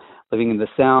myself, living in the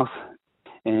South,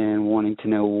 and wanting to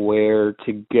know where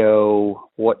to go,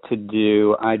 what to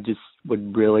do. I just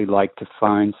would really like to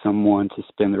find someone to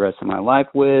spend the rest of my life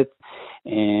with,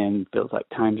 and feels like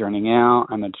time's running out.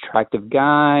 I'm an attractive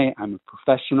guy. I'm a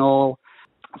professional.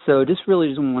 So just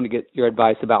want to get your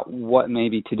advice about what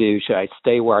maybe to do. Should I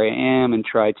stay where I am and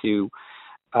try to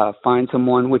find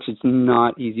someone, which is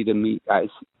not easy to meet guys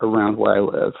around where I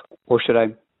live, or should I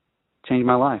change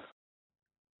my life?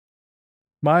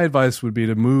 My advice would be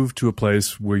to move to a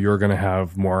place where you're going to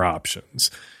have more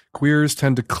options. Queers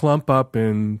tend to clump up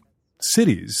in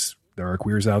cities. There are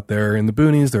queers out there in the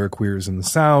boonies. There are queers in the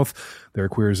South. There are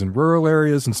queers in rural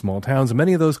areas and small towns. And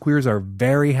many of those queers are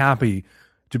very happy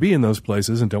to be in those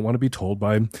places and don't want to be told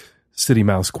by City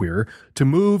Mouse Queer to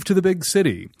move to the big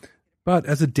city. But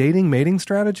as a dating, mating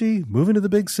strategy, moving to the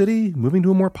big city, moving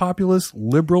to a more populous,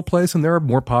 liberal place, and there are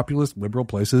more populous, liberal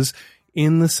places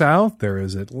in the South. There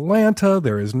is Atlanta,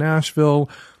 there is Nashville,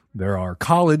 there are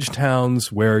college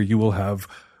towns where you will have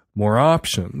more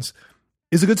options,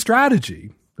 is a good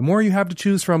strategy. The more you have to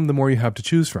choose from, the more you have to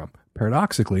choose from.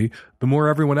 Paradoxically, the more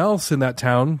everyone else in that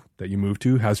town that you move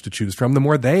to has to choose from, the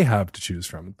more they have to choose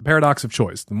from. The paradox of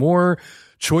choice. The more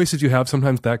choices you have,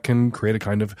 sometimes that can create a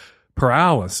kind of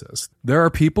paralysis. There are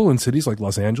people in cities like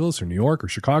Los Angeles or New York or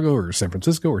Chicago or San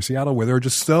Francisco or Seattle where there are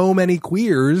just so many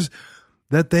queers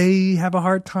that they have a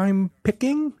hard time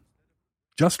picking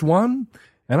just one.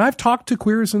 And I've talked to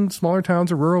queers in smaller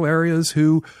towns or rural areas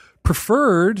who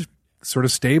preferred sort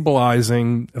of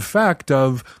stabilizing effect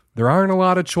of there aren't a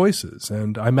lot of choices.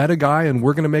 And I met a guy and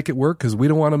we're going to make it work because we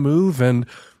don't want to move. And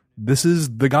this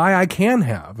is the guy I can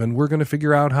have. And we're going to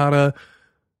figure out how to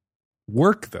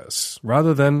work this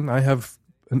rather than I have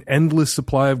an endless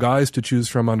supply of guys to choose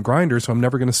from on Grindr. So I'm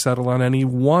never going to settle on any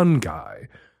one guy.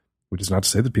 Which is not to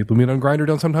say that people who meet on Grindr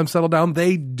don't sometimes settle down.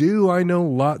 They do. I know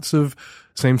lots of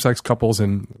same-sex couples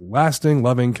in lasting,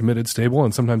 loving, committed, stable,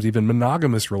 and sometimes even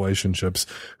monogamous relationships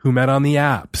who met on the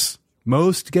apps.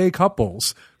 Most gay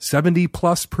couples,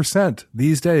 70+%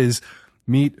 these days,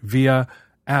 meet via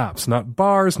apps. Not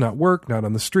bars, not work, not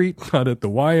on the street, not at the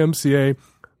YMCA,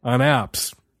 on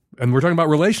apps. And we're talking about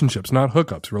relationships, not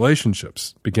hookups.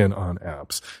 Relationships begin on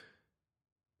apps.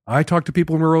 I talk to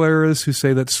people in rural areas who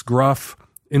say that Scruff,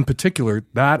 in particular,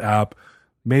 that app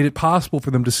made it possible for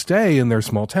them to stay in their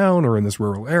small town or in this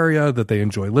rural area that they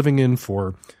enjoy living in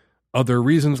for other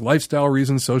reasons, lifestyle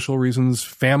reasons, social reasons,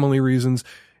 family reasons.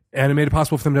 And it made it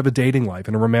possible for them to have a dating life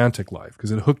and a romantic life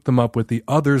because it hooked them up with the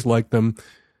others like them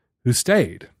who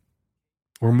stayed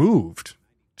or moved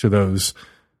to those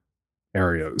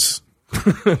areas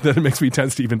that it makes me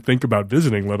tense to even think about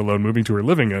visiting, let alone moving to or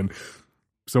living in.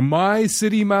 So my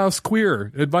City Mouse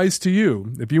Queer advice to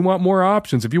you, if you want more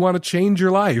options, if you want to change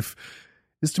your life,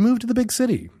 is to move to the big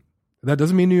city. That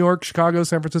doesn't mean New York, Chicago,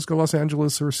 San Francisco, Los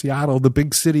Angeles, or Seattle. The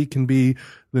big city can be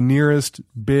the nearest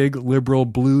big liberal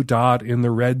blue dot in the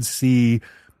Red Sea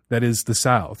that is the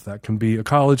South. That can be a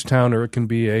college town or it can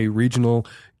be a regional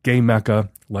gay mecca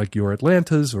like your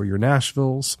Atlantas or your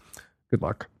Nashvilles. Good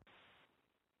luck.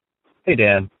 Hey,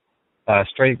 Dan.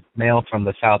 Straight male from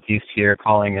the Southeast here,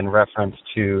 calling in reference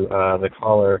to the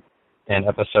caller in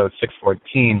episode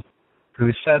 614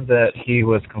 who said that he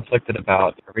was conflicted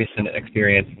about a recent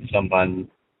experience with someone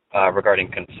regarding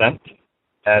consent.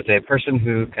 As a person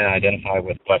who can identify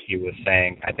with what he was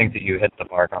saying, I think that you hit the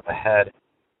mark on the head.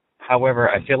 However,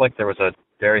 I feel like there was a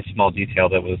very small detail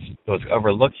that was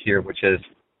overlooked here, which is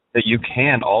that you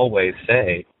can always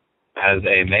say, as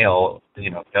a male,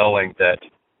 knowing that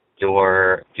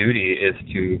your duty is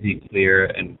to be clear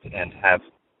and have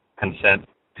consent,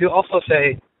 to also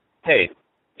say, hey,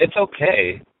 it's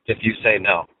okay if you say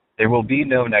no. There will be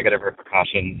no negative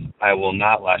repercussions. I will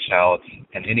not lash out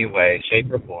in any way,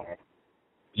 shape, or form.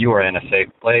 You are in a safe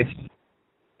place.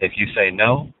 If you say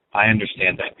no, I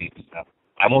understand that means no.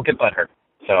 I won't get butthurt.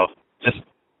 So just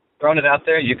throwing it out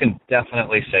there, you can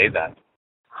definitely say that.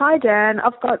 Hi, Dan.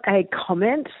 I've got a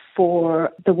comment for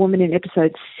the woman in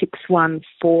episode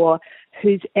 614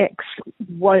 whose ex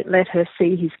won't let her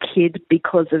see his kid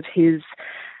because of his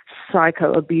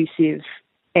psycho-abusive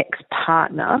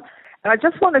ex-partner. And I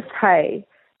just want to say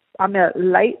I'm a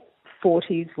late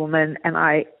 40s woman and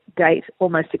I date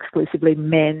almost exclusively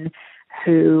men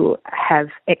who have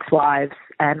ex-wives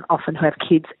and often who have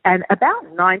kids, and about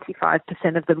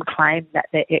 95% of them claim that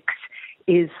their ex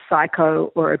is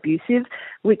psycho or abusive,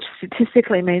 which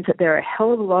statistically means that there are a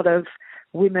hell of a lot of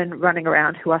women running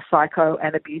around who are psycho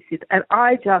and abusive. And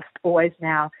I just always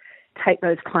now take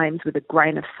those claims with a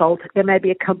grain of salt. There may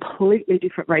be a completely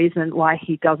different reason why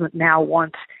he doesn't now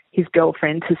want his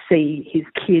girlfriend to see his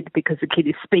kid, because the kid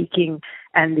is speaking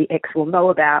and the ex will know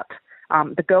about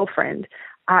the girlfriend.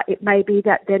 It may be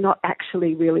that they're not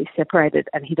actually really separated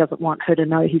and he doesn't want her to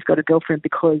know he's got a girlfriend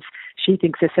because she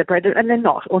thinks they're separated and they're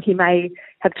not. Or he may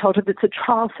have told her that it's a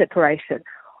trial separation.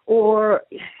 Or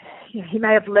he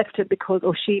may have left her because,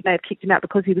 or she may have kicked him out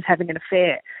because he was having an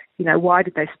affair. Why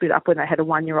did they split up when they had a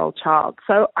 1-year-old child?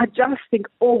 So I just think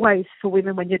always for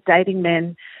women, when you're dating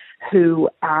men who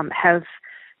have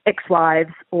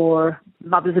ex-wives or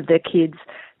mothers of their kids,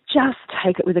 just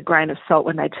take it with a grain of salt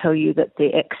when they tell you that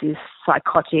their ex is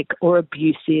psychotic or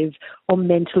abusive or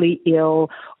mentally ill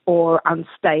or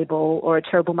unstable or a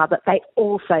terrible mother. They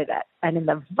all say that. And in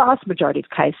the vast majority of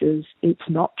cases, it's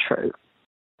not true.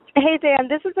 Hey, Dan,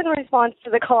 this is in response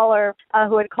to the caller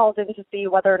who had called in to see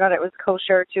whether or not it was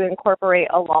kosher to incorporate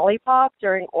a lollipop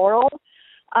during oral.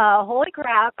 Holy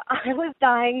crap, I was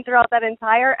dying throughout that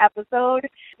entire episode.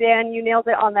 Dan, you nailed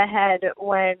it on the head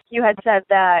when you had said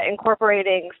that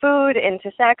incorporating food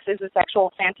into sex is a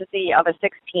sexual fantasy of a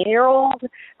 16-year-old.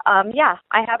 Yeah,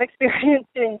 I have experience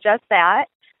doing just that.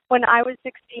 When I was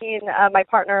 16, my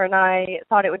partner and I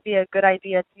thought it would be a good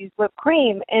idea to use whipped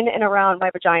cream in and around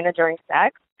my vagina during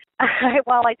sex.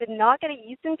 While I did not get a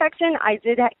yeast infection, I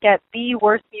did get the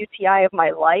worst UTI of my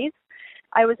life.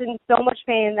 I was in so much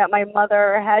pain that my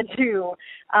mother had to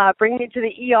bring me to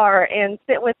the ER and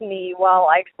sit with me while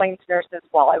I explained to nurses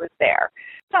while I was there.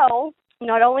 So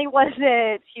not only was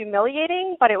it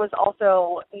humiliating, but it was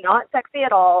also not sexy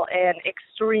at all and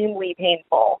extremely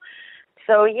painful.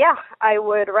 So yeah, I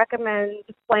would recommend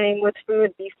playing with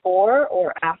food before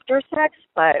or after sex,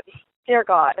 but dear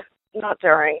God, not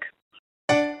during.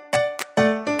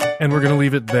 And we're going to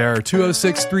leave it there.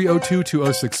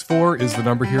 206-302-2064 is the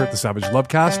number here at the Savage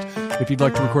Lovecast. If you'd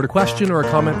like to record a question or a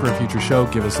comment for a future show,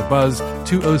 give us a buzz.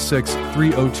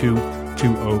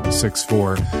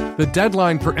 206-302-2064. The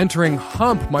deadline for entering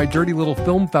Hump, my dirty little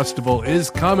film festival,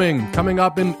 is coming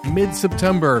up in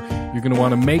mid-September. You're going to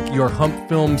want to make your Hump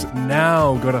films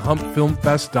now. Go to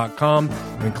humpfilmfest.com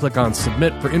and click on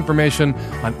Submit for information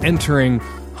on entering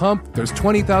Hump. There's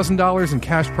 $20,000 in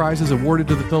cash prizes awarded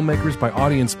to the filmmakers by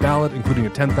audience ballot, including a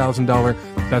 $10,000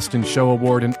 Best in Show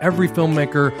award. And every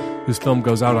filmmaker whose film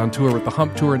goes out on tour with the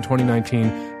Hump Tour in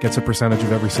 2019 gets a percentage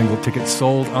of every single ticket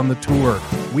sold on the tour.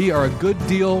 We are a good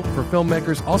deal for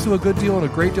filmmakers, also a good deal and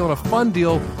a great deal and a fun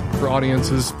deal for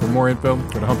audiences. For more info,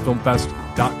 go to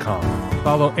humpfilmfest.com.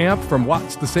 Follow AMP from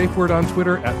What's the Safe Word on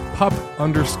Twitter at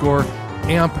pup_AMP.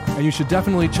 And you should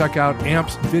definitely check out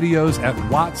AMP's videos at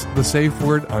What's the Safe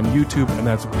Word on YouTube, and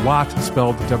that's Watt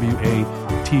spelled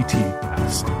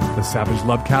W-A-T-T-S. The Savage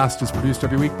Lovecast is produced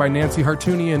every week by Nancy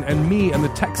Hartunian and me and the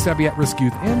tech-savvy at-risk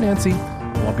youth and Nancy.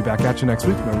 We'll all be back at you next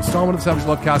week with another installment of the Savage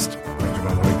Lovecast.